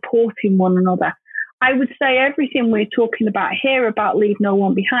together, supporting one another. I would say everything we're talking about here about leave no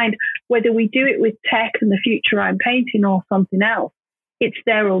one behind, whether we do it with tech and the future I'm painting or something else, it's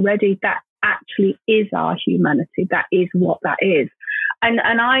there already. That actually is our humanity. That is what that is. And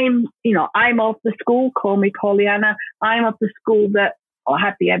I'm of the school, call me Pollyanna, I'm of the school that, I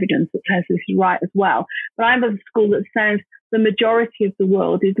have the evidence that says this is right as well, but I'm of the school that says the majority of the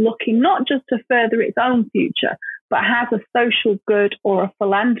world is looking not just to further its own future, but has a social good or a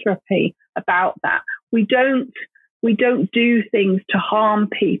philanthropy about that. We don't do things to harm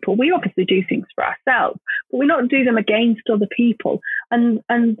people. We obviously do things for ourselves, but we don't do them against other people. And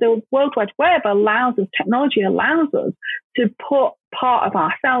the World Wide Web technology allows us to put part of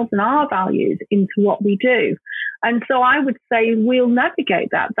ourselves and our values into what we do. And so I would say we'll navigate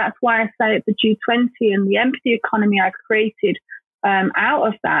that. That's why I say at the G20 and the empathy economy I've created out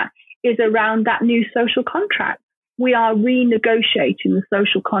of that is around that new social contract. We are renegotiating the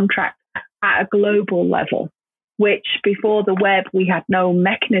social contract at a global level, which before the web we had no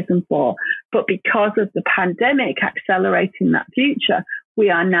mechanism for. But because of the pandemic accelerating that future, we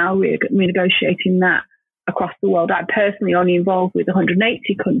are now renegotiating that across the world. I'm personally only involved with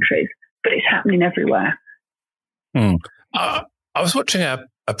 180 countries, but it's happening everywhere. I was watching a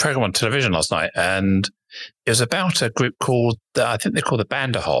program on television last night, and it was about a group called, I think they're called the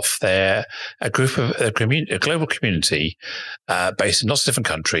Banderhof. They're a global community based in lots of different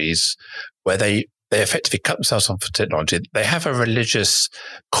countries where they effectively cut themselves off for technology. They have a religious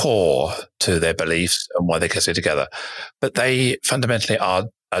core to their beliefs and why they can stay together, but they fundamentally are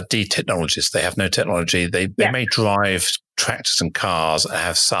de-technologists. They have no technology. They may drive tractors and cars and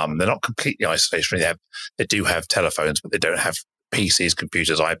have some. They're not completely isolationary. They do have telephones, but they don't have PCs,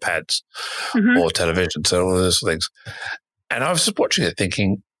 computers, iPads, or television. So all those things. And I was just watching it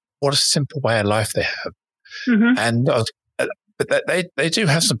thinking, what a simple way of life they have. And but they do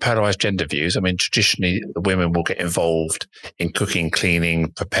have some polarized gender views. I mean, traditionally, the women will get involved in cooking,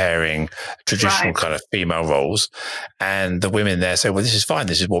 cleaning, preparing, traditional kind of female roles. And the women there say, well, this is fine.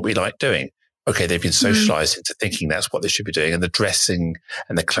 This is what we like doing. Okay, they've been socialized into thinking that's what they should be doing. And the dressing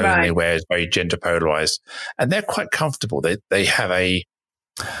and the clothing they wear is very gender polarized. And they're quite comfortable. They have a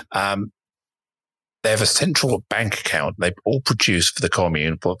central bank account. They all produce for the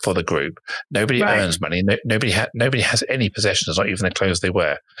commune, for the group. Nobody earns money. Nobody has any possessions, not even the clothes they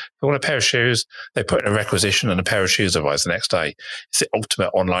wear. They want a pair of shoes. They put in a requisition, and a pair of shoes arrives the next day. It's the ultimate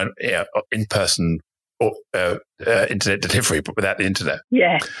online, in-person internet delivery, but without the internet.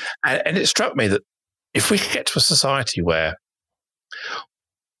 Yeah. And it struck me that if we could get to a society where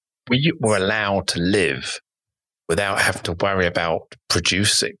we were allowed to live without having to worry about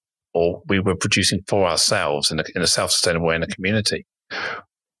producing, or we were producing for ourselves in a self-sustainable way in a community,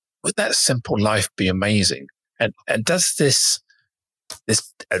 would that simple life be amazing? And does this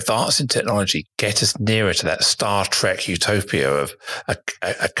advancing technology get us nearer to that Star Trek utopia of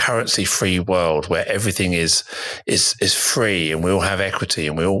a currency-free world where everything is free and we all have equity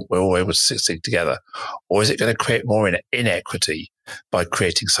and we're all able to succeed together? Or is it going to create more inequity by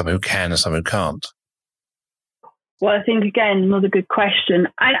creating some who can and some who can't? Well, I think, again, another good question.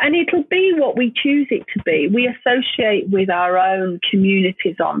 And it'll be what we choose it to be. We associate with our own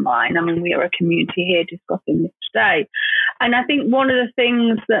communities online. I mean, we are a community here discussing this today. And I think one of the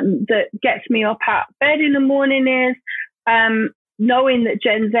things that gets me up out of bed in the morning is knowing that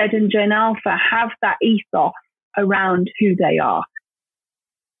Gen Z and Gen Alpha have that ethos around who they are.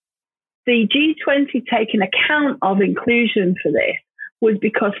 The G20 taking account of inclusion for this was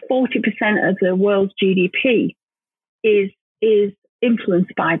because 40% of the world's GDP is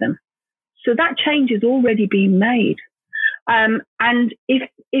influenced by them. So that change is already being made. And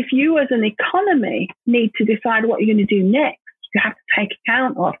if you as an economy need to decide what you're going to do next, you have to take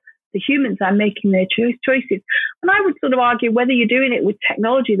account of the humans are making their choices. And I would sort of argue whether you're doing it with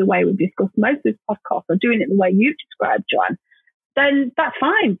technology the way we've discussed most of this podcast or doing it the way you've described, John, then that's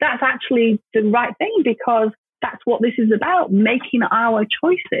fine. That's actually the right thing, because that's what this is about, making our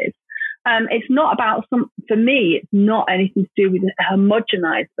choices. It's not about for me, it's not anything to do with a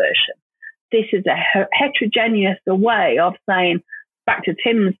homogenized version. This is a heterogeneous way of saying, back to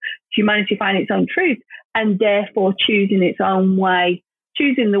Tim's, humanity find its own truth and therefore choosing its own way,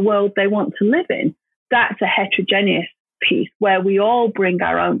 choosing the world they want to live in. That's a heterogeneous piece where we all bring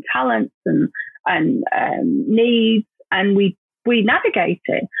our own talents and needs, and we navigate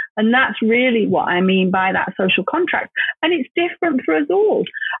it. And that's really what I mean by that social contract. And it's different for us all.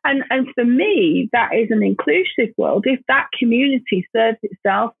 And for me, that is an inclusive world. If that community serves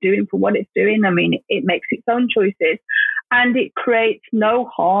itself, doing for what it's doing, I mean, it makes its own choices and it creates no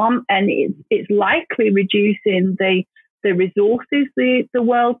harm, and it's likely reducing the resources the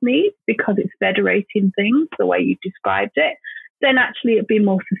world needs because it's federating things the way you described it, then actually it'll be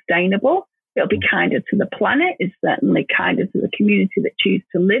more sustainable. It'll be kinder to the planet. It's certainly kinder to the community that choose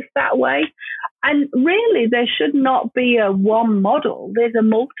to live that way. And really, there should not be a one model. There's a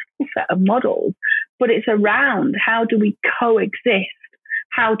multiple set of models, but it's around how do we coexist?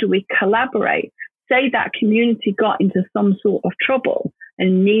 How do we collaborate? Say that community got into some sort of trouble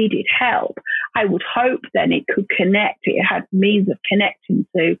and needed help. I would hope then it could connect. It had means of connecting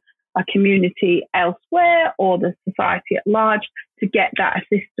to a community elsewhere or the society at large to get that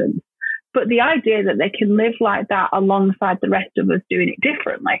assistance. But the idea that they can live like that alongside the rest of us doing it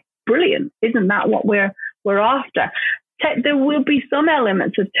differently, brilliant. Isn't that what we're after? There will be some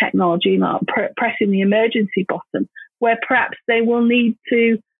elements of technology, like pressing the emergency button, where perhaps they will need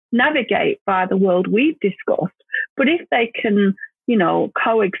to navigate by the world we've discussed. But if they can,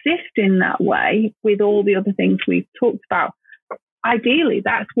 coexist in that way with all the other things we've talked about, ideally,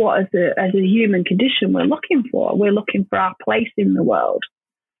 that's what as a human condition we're looking for. We're looking for our place in the world.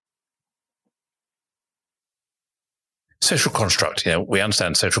 Social construct, we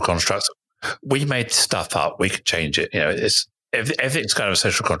understand social constructs. We made stuff up. We could change it. Everything's kind of a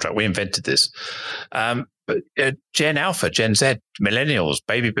social contract. We invented this. But Gen Alpha, Gen Z, millennials,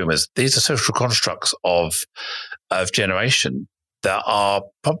 baby boomers, these are social constructs of generation that are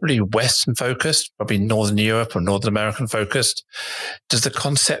probably Western focused, probably Northern Europe or Northern American focused. Does the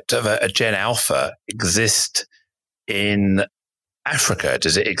concept of a Gen Alpha exist in Africa?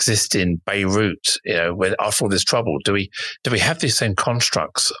 Does it exist in Beirut? Where after all this trouble, do we have these same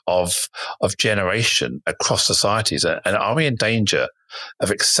constructs of generation across societies? And are we in danger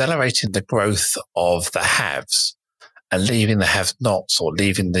of accelerating the growth of the haves and leaving the have-nots, or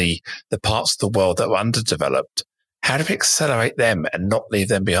leaving the parts of the world that were underdeveloped? How do we accelerate them and not leave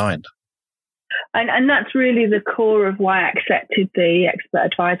them behind? And that's really the core of why I accepted the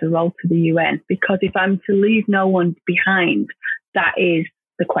expert advisor role to the UN, because if I'm to leave no one behind, that is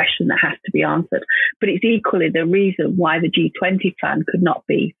the question that has to be answered. But it's equally the reason why the G20 plan could not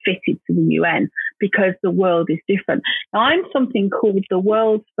be fitted to the UN, because the world is different. Now, I'm something called the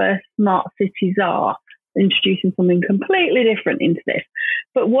world's first smart city czar, introducing something completely different into this.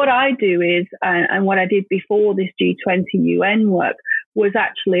 But what I do is, and what I did before this G20 UN work, was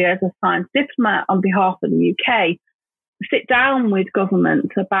actually as a science diplomat on behalf of the UK, sit down with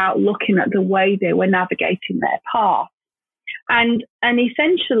governments about looking at the way they were navigating their path. And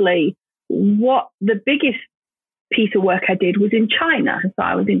essentially, what the biggest piece of work I did was in China. So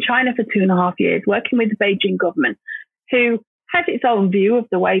I was in China for 2.5 years, working with the Beijing government, who has its own view of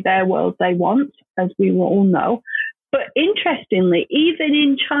the way their world they want, as we will all know. But interestingly, even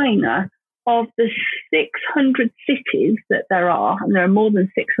in China, of the 600 cities that there are, and there are more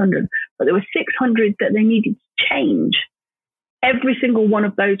than 600, but there were 600 that they needed to change. Every single one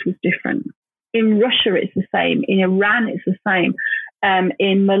of those was different. In Russia, it's the same. In Iran, it's the same.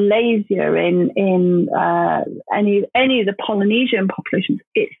 In Malaysia, in any of the Polynesian populations,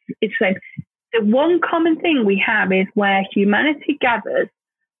 it's the same. The one common thing we have is where humanity gathers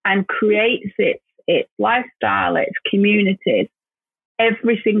and creates its lifestyle, its communities.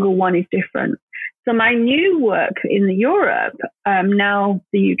 Every single one is different. So my new work in Europe, now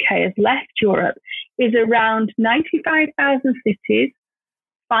the UK has left Europe, is around 95,000 cities,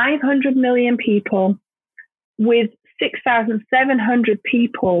 500 million people, with 6,700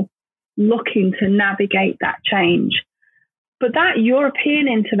 people looking to navigate that change. But that European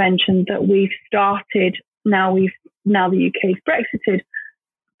intervention that we've started, now the UK's Brexited,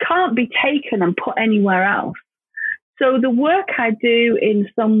 can't be taken and put anywhere else. So the work I do in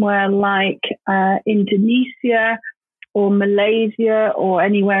somewhere like Indonesia or Malaysia or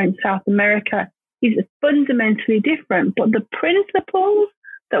anywhere in South America is fundamentally different. But the principles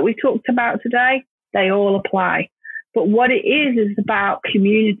that we talked about today, they all apply. But what it is about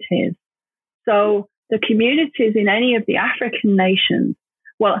communities. So the communities in any of the African nations,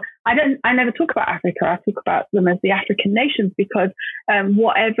 well, I never talk about Africa. I talk about them as the African nations because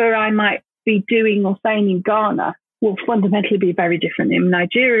whatever I might be doing or saying in Ghana will fundamentally be very different in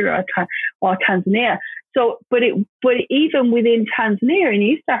Nigeria or Tanzania. So, but even within Tanzania, in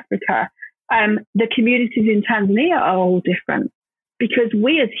East Africa, the communities in Tanzania are all different because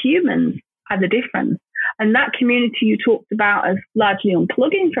we as humans are the difference. And that community you talked about as largely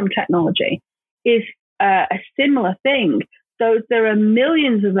unplugging from technology is a similar thing. So there are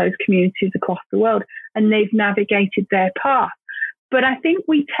millions of those communities across the world, and they've navigated their path. But I think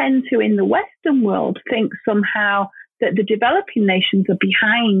we tend to, in the Western world, think somehow that the developing nations are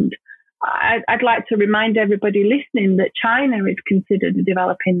behind. I'd like to remind everybody listening that China is considered a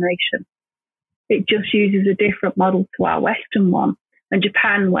developing nation. It just uses a different model to our Western one. And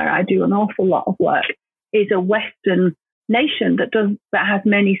Japan, where I do an awful lot of work, is a Western nation that has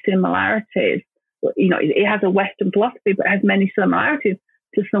many similarities. You know, it has a Western philosophy, but it has many similarities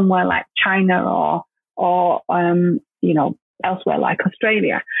to somewhere like China or elsewhere like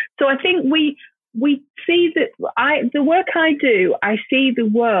Australia. So I think we see that the work I do, I see the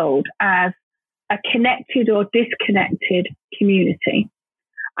world as a connected or disconnected community.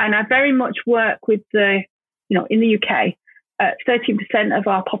 And I very much work with in the UK, 13% of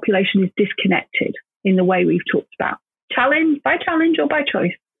our population is disconnected in the way we've talked about. By challenge or by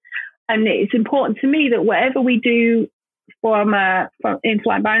choice. And it's important to me that whatever we do from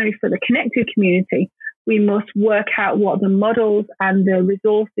in-flight binary for the connected community, we must work out what the models and the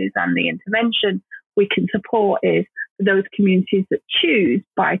resources and the intervention we can support is for those communities that choose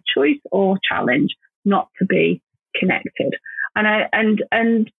by choice or challenge not to be connected. And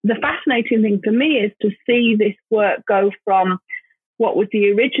the fascinating thing for me is to see this work go from what was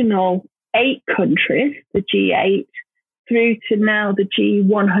the original 8 countries, the G8, through to now the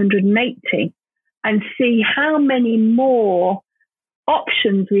G180, and see how many more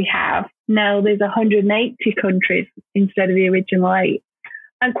options we have. Now there's 180 countries instead of the original 8.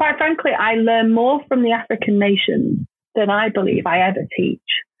 And quite frankly, I learn more from the African nations than I believe I ever teach,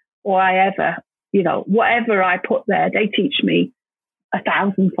 or I ever, whatever I put there, they teach me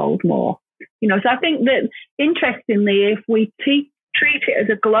 1,000-fold more. So I think that, interestingly, if we treat it as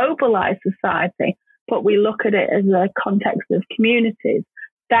a globalized society, but we look at it as a context of communities,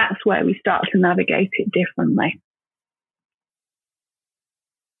 that's where we start to navigate it differently.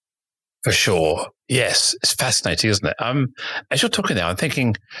 For sure. Yes, it's fascinating, isn't it? As you're talking now, I'm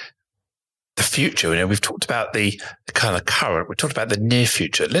thinking the future. We've talked about the kind of current. We talked about the near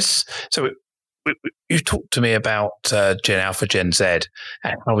future. You talked to me about Gen Alpha, Gen Z,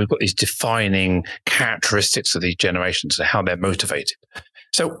 and how we've got these defining characteristics of these generations and how they're motivated.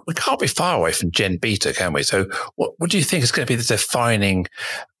 So we can't be far away from Gen Beta, can we? So what do you think is going to be the defining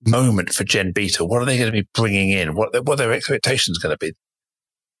moment for Gen Beta? What are they going to be bringing in? What are their expectations going to be?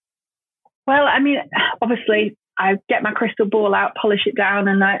 Well, I mean, obviously, I get my crystal ball out, polish it down,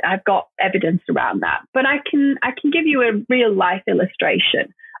 and I've got evidence around that. But I can give you a real life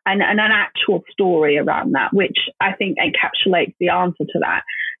illustration and an actual story around that, which I think encapsulates the answer to that.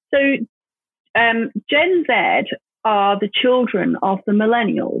 So Gen Z are the children of the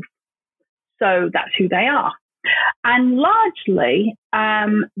millennials. So that's who they are. And largely,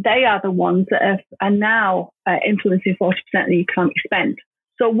 they are the ones that are now influencing 40% of the economic spend.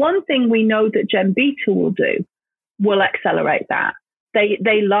 So one thing we know that Gen Beta will do will accelerate that.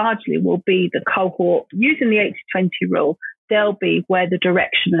 They largely will be the cohort using the 80-20 rule. They'll be where the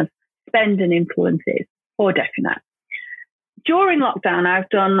direction of spend and influence is, for definite. During lockdown, I've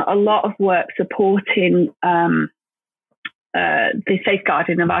done a lot of work supporting the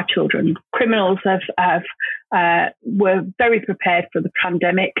safeguarding of our children. Criminals were very prepared for the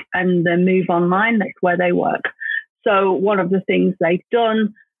pandemic and the move online. That's where they work. So one of the things they've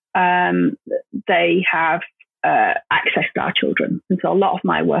done, they have accessed our children. And so a lot of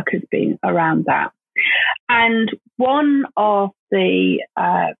my work has been around that. And one of the,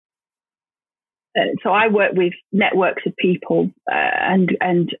 so I work with networks of people and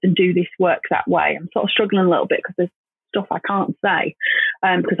do this work that way. I'm sort of struggling a little bit because there's stuff I can't say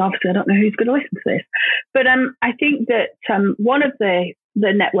because obviously I don't know who's going to listen to this. But I think that one of the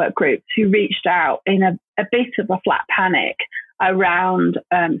network groups who reached out in a bit of a flat panic around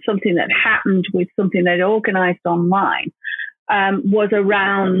something that happened with something they'd organised online was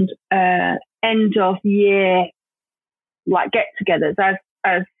around end of year like get-togethers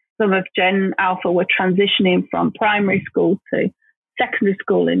as some of Gen Alpha were transitioning from primary school to secondary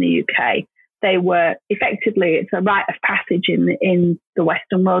school in the UK. They were effectively, it's a rite of passage in the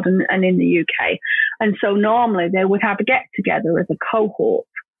Western world and in the UK. And so normally they would have a get together as a cohort.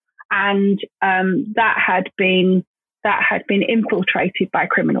 And that had been infiltrated by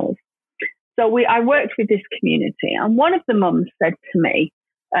criminals. So I worked with this community, and one of the mums said to me,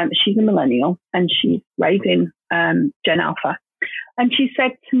 she's a millennial and she's raising Gen Alpha. And she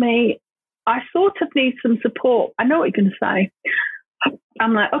said to me, I sort of need some support. I know what you're going to say.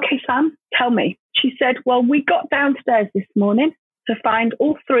 I'm like, okay, Sam, tell me. She said, well, we got downstairs this morning to find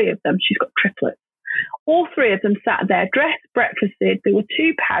all three of them. She's got triplets. All three of them sat there, dressed, breakfasted. There were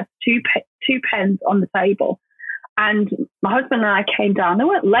 2 pads, two pens on the table. And my husband and I came down. They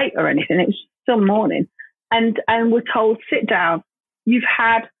weren't late or anything. It was still morning. And we're told, sit down. You've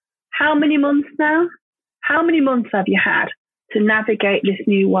had how many months now? How many months have you had to navigate this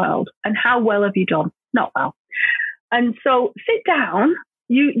new world? And how well have you done? Not well. And so sit down.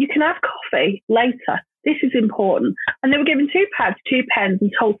 You can have coffee later. This is important. And they were given 2 pads, 2 pens,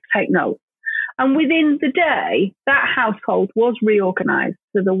 and told to take notes. And within the day, that household was reorganized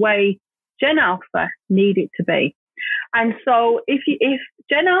to the way Gen Alpha needed to be. And so if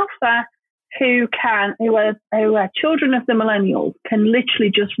Gen Alpha, who are children of the millennials, can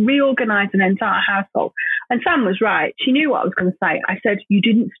literally just reorganize an entire household. And Sam was right. She knew what I was going to say. I said, you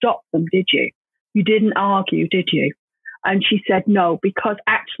didn't stop them, did you? You didn't argue, did you? And she said, no, because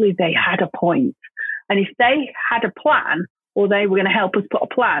actually they had a point. And if they had a plan, or they were going to help us put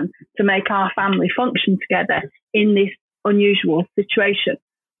a plan to make our family function together in this unusual situation,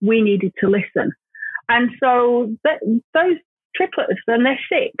 we needed to listen. And so those triplets, and they're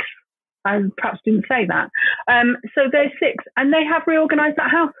 6. I perhaps didn't say that. So they're 6, and they have reorganized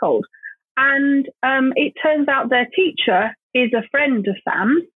that household. And it turns out their teacher is a friend of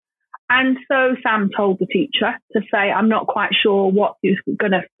Sam's. And so Sam told the teacher to say, I'm not quite sure what is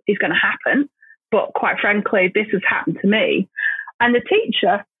going to happen, but quite frankly, this has happened to me. And the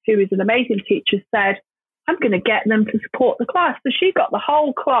teacher, who is an amazing teacher, said, I'm going to get them to support the class. So she got the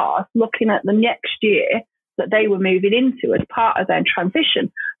whole class looking at the next year that they were moving into as part of their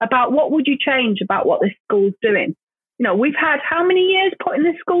transition about what would you change about what this school's doing. You know, we've had how many years putting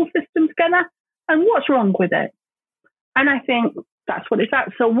this school system together, and what's wrong with it? And I think that's what it's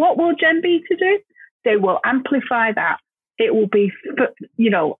at. So what will Gen Beta do? They will amplify that. It will be,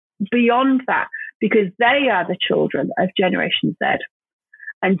 beyond that, because they are the children of Generation Z.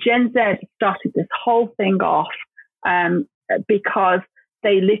 And Gen Z started this whole thing off because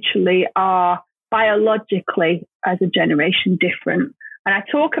they literally are biologically, as a generation, different. And I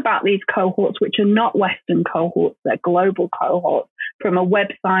talk about these cohorts, which are not Western cohorts, they're global cohorts from a web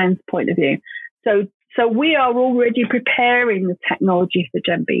science point of view. So we are already preparing the technology for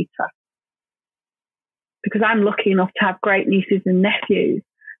Gen Beta, because I'm lucky enough to have great nieces and nephews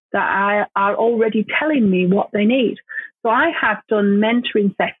that are already telling me what they need. So I have done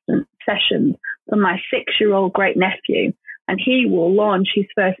mentoring sessions for my 6-year-old great nephew, and he will launch his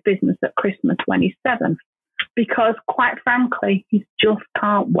first business at Christmas when he's 7, because quite frankly, he just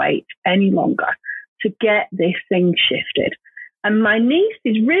can't wait any longer to get this thing shifted. And my niece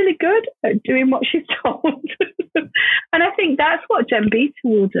is really good at doing what she's told. And I think that's what Gen Beta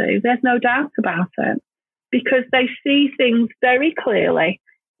will do. There's no doubt about it, because they see things very clearly.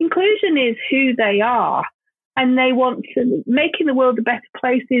 Inclusion is who they are, and they want to making the world a better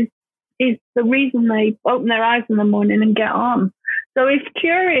place is the reason they open their eyes in the morning and get on. So if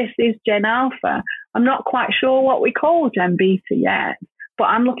curious is Gen Alpha, I'm not quite sure what we call Gen Beta yet, but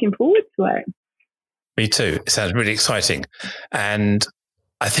I'm looking forward to it. Me too. It sounds really exciting. And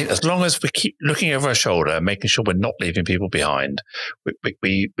I think as long as we keep looking over our shoulder, making sure we're not leaving people behind,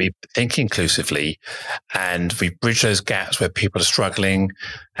 we think inclusively, and we bridge those gaps where people are struggling,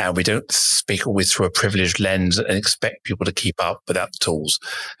 and we don't speak always through a privileged lens and expect people to keep up without the tools.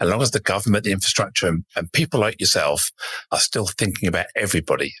 As long as the government, the infrastructure, and people like yourself are still thinking about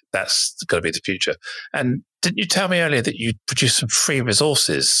everybody, that's got to be the future. And didn't you tell me earlier that you produced some free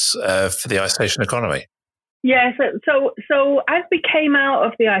resources for the isolation economy? Yeah, so as we came out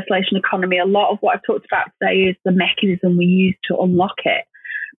of the isolation economy, a lot of what I've talked about today is the mechanism we use to unlock it.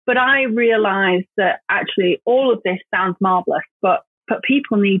 But I realised that actually all of this sounds marvellous, but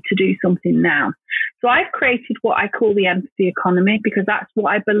people need to do something now. So I've created what I call the empathy economy, because that's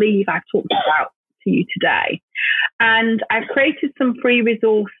what I believe I've talked about to you today. And I've created some free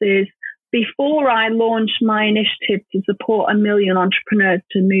resources before I launched my initiative to support 1 million entrepreneurs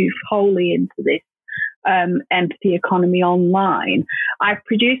to move wholly into this empathy economy online. I've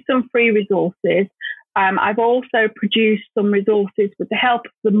produced some free resources. I've also produced some resources with the help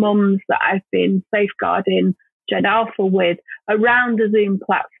of the mums that I've been safeguarding Gen Alpha with around the Zoom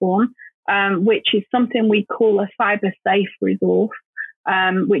platform, which is something we call a cyber safe resource,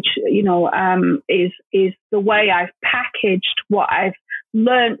 which is the way I've packaged what I've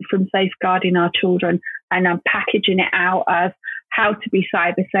learned from safeguarding our children, and I'm packaging it out as how to be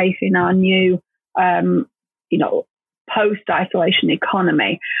cyber safe in our new post-isolation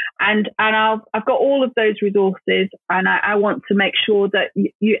economy. And I've got all of those resources, and I want to make sure that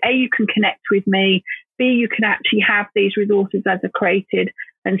you can connect with me, B, you can actually have these resources as they're created,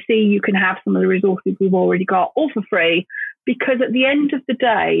 and C, you can have some of the resources we've already got, all for free, because at the end of the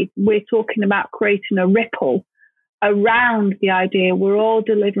day, we're talking about creating a ripple around the idea we're all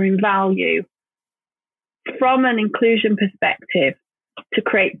delivering value from an inclusion perspective to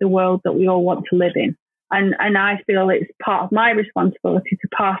create the world that we all want to live in. And I feel it's part of my responsibility to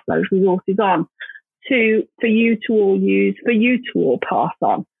pass those resources on for you to all use, for you to all pass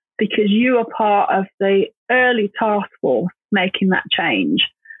on, because you are part of the early task force making that change.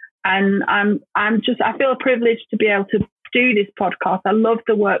 And I feel privileged to be able to do this podcast. I love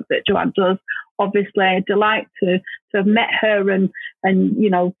the work that Joanne does. Obviously, a delight to have met her and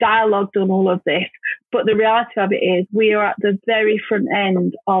dialogued on all of this. But the reality of it is we are at the very front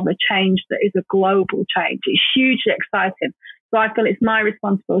end of a change that is a global change. It's hugely exciting. So I feel it's my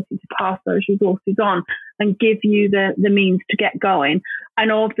responsibility to pass those resources on and give you the means to get going.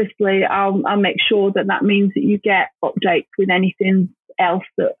 And obviously, I'll make sure that means that you get updates with anything else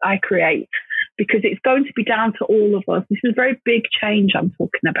that I create, because it's going to be down to all of us. This is a very big change I'm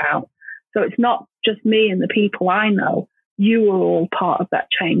talking about. So it's not just me and the people I know. You are all part of that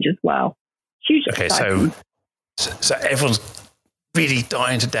change as well. Huge. Okay, exciting. So everyone's really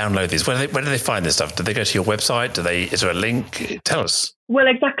dying to download these. Where do they find this stuff? Do they go to your website? Is there a link? Tell us. Well,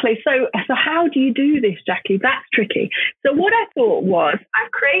 exactly. So how do you do this, Jacqui? That's tricky. So what I thought was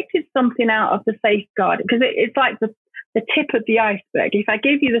I've created something out of the safeguard, because it's like the tip of the iceberg. If I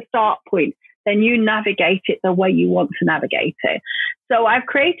give you the start point, then you navigate it the way you want to navigate it. So I've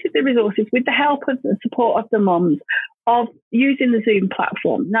created the resources with the help of the support of the mums of using the Zoom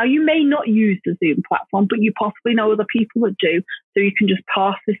platform. Now, you may not use the Zoom platform, but you possibly know other people that do, so you can just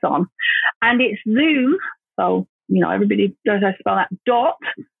pass this on. And it's Zoom, so, everybody does I spell that,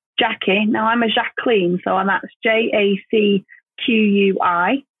 Jacqui. Now, I'm a Jacqueline, so that's JACQUI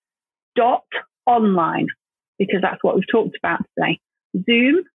 .online, because that's what we've talked about today.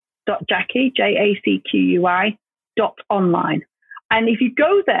 Zoom.Jacqui, JACQUI .online. And if you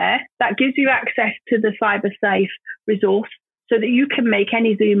go there, that gives you access to the cyber safe resource so that you can make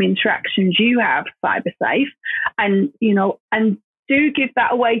any Zoom interactions you have cyber safe, and do give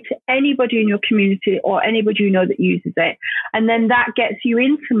that away to anybody in your community or anybody you know that uses it. And then that gets you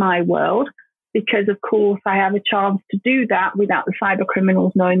into my world, because of course I have a chance to do that without the cyber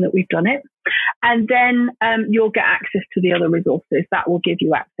criminals knowing that we've done it. And then you'll get access to the other resources that will give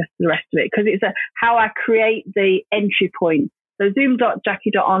you access to the rest of it, because it's how I create the entry point. So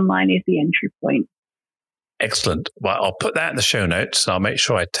zoom.jacqui.online is the entry point. Excellent. Well, I'll put that in the show notes. I'll make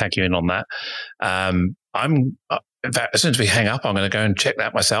sure I tag you in on that. In fact, as soon as we hang up, I'm going to go and check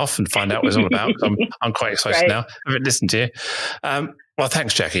that myself and find out what it's all about. I'm quite excited now. I haven't listened to you. Well,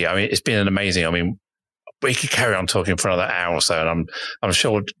 thanks, Jacqui. I mean, it's been an amazing. We could carry on talking for another hour or so, and I'm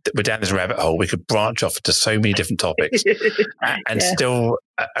sure we're down this rabbit hole. We could branch off to so many different topics, and still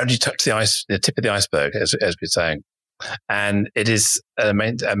only touch the tip of the iceberg, as we're saying. And it is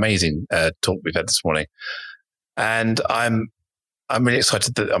an amazing talk we've had this morning, and I'm really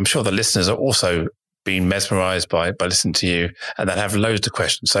excited that I'm sure the listeners are also being mesmerized by listening to you, and they'll have loads of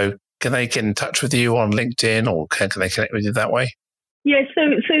questions. So can they get in touch with you on LinkedIn, or can they connect with you that way? Yeah, so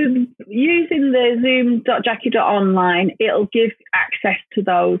using the zoom.jacqui.online, it'll give access to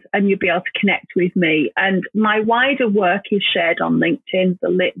those and you'll be able to connect with me. And my wider work is shared on LinkedIn. The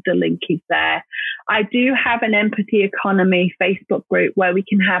link is there. I do have an Empathy Economy Facebook group where we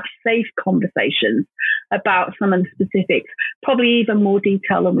can have safe conversations about some of the specifics, probably even more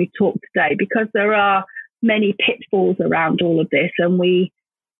detail than we talked today, because there are many pitfalls around all of this and we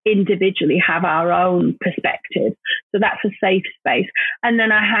individually have our own perspective. So that's a safe space. And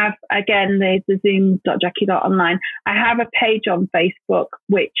then I have, again, the zoom.jacqui.online. I have a page on Facebook,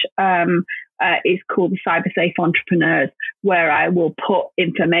 which is called the Cyber Safe Entrepreneurs, where I will put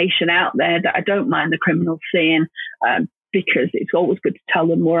information out there that I don't mind the criminals seeing, because it's always good to tell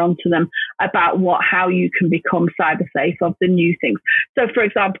them we're onto them about how you can become cyber safe of the new things. So, for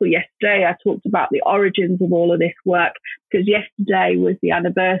example, yesterday I talked about the origins of all of this work, because yesterday was the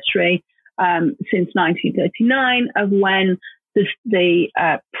anniversary since 1939 of when the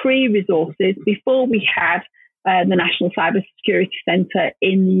pre-resources, before we had the National Cyber Security Centre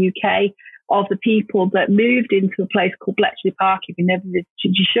in the UK, of the people that moved into a place called Bletchley Park. If you never visited,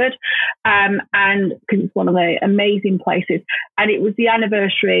 you should. And because it's one of the amazing places. And it was the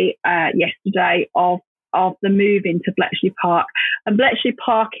anniversary yesterday of the move into Bletchley Park. And Bletchley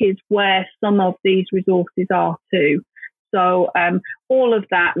Park is where some of these resources are too. So all of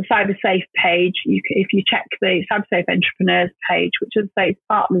that, the Cyber Safe page, if you check the Cyber Safe Entrepreneurs page, which as I say is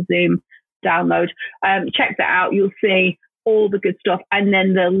part of the Zoom download, check that out. You'll see all the good stuff. And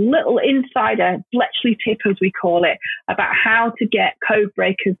then the little insider Bletchley tip, as we call it, about how to get code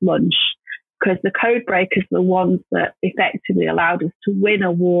breakers lunch, because the code breakers are the ones that effectively allowed us to win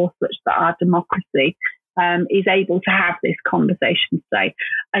a war such that our democracy is able to have this conversation today.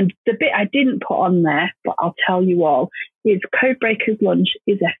 And the bit I didn't put on there, but I'll tell you all, is code breakers lunch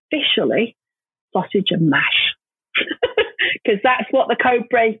is officially sausage and mash, because that's what the code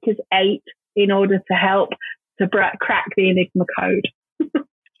breakers ate in order to help to crack the Enigma code.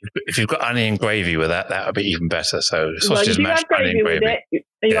 If you've got onion gravy with that, that would be even better. So sausages, you mashed, have gravy with it.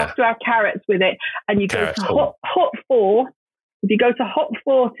 You have to have carrots with it, and you go to Hut 4. If you go to Hut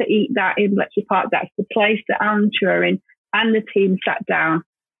 4 to eat that in Bletchley Park, that's the place that Alan Turing and the team sat down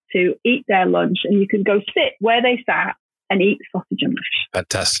to eat their lunch, and you can go sit where they sat and eat sausage and mash.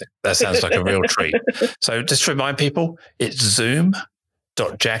 Fantastic. That sounds like a real treat. So just to remind people, it's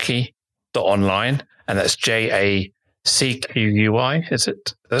zoom.jacqui.online, and that's JACQUI, is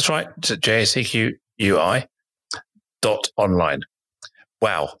it? That's right. It's JACQUI.online.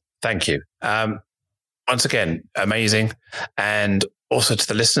 Wow. Thank you. Once again, amazing. And also to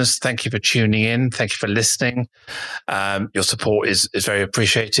the listeners, thank you for tuning in. Thank you for listening. Your support is very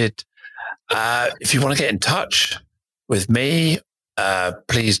appreciated. If you want to get in touch with me,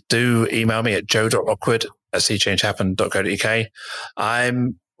 please do email me at joe.rockwood@seechangehappen.co.uk. I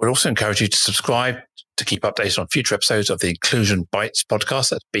would also encourage you to subscribe to keep updated on future episodes of the Inclusion Bites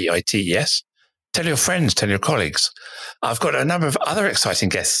podcast. That's BITES. Tell your friends, tell your colleagues. I've got a number of other exciting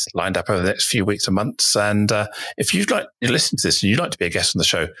guests lined up over the next few weeks and months. And if you'd like to listen to this and you'd like to be a guest on the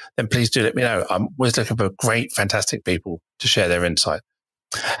show, then please do let me know. I'm always looking for great, fantastic people to share their insight.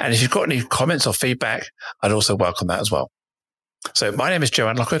 And if you've got any comments or feedback, I'd also welcome that as well. So my name is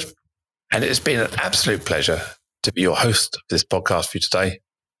Joanne Lockwood, and it's been an absolute pleasure to be your host of this podcast for you today.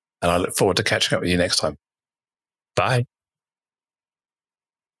 And I look forward to catching up with you next time. Bye.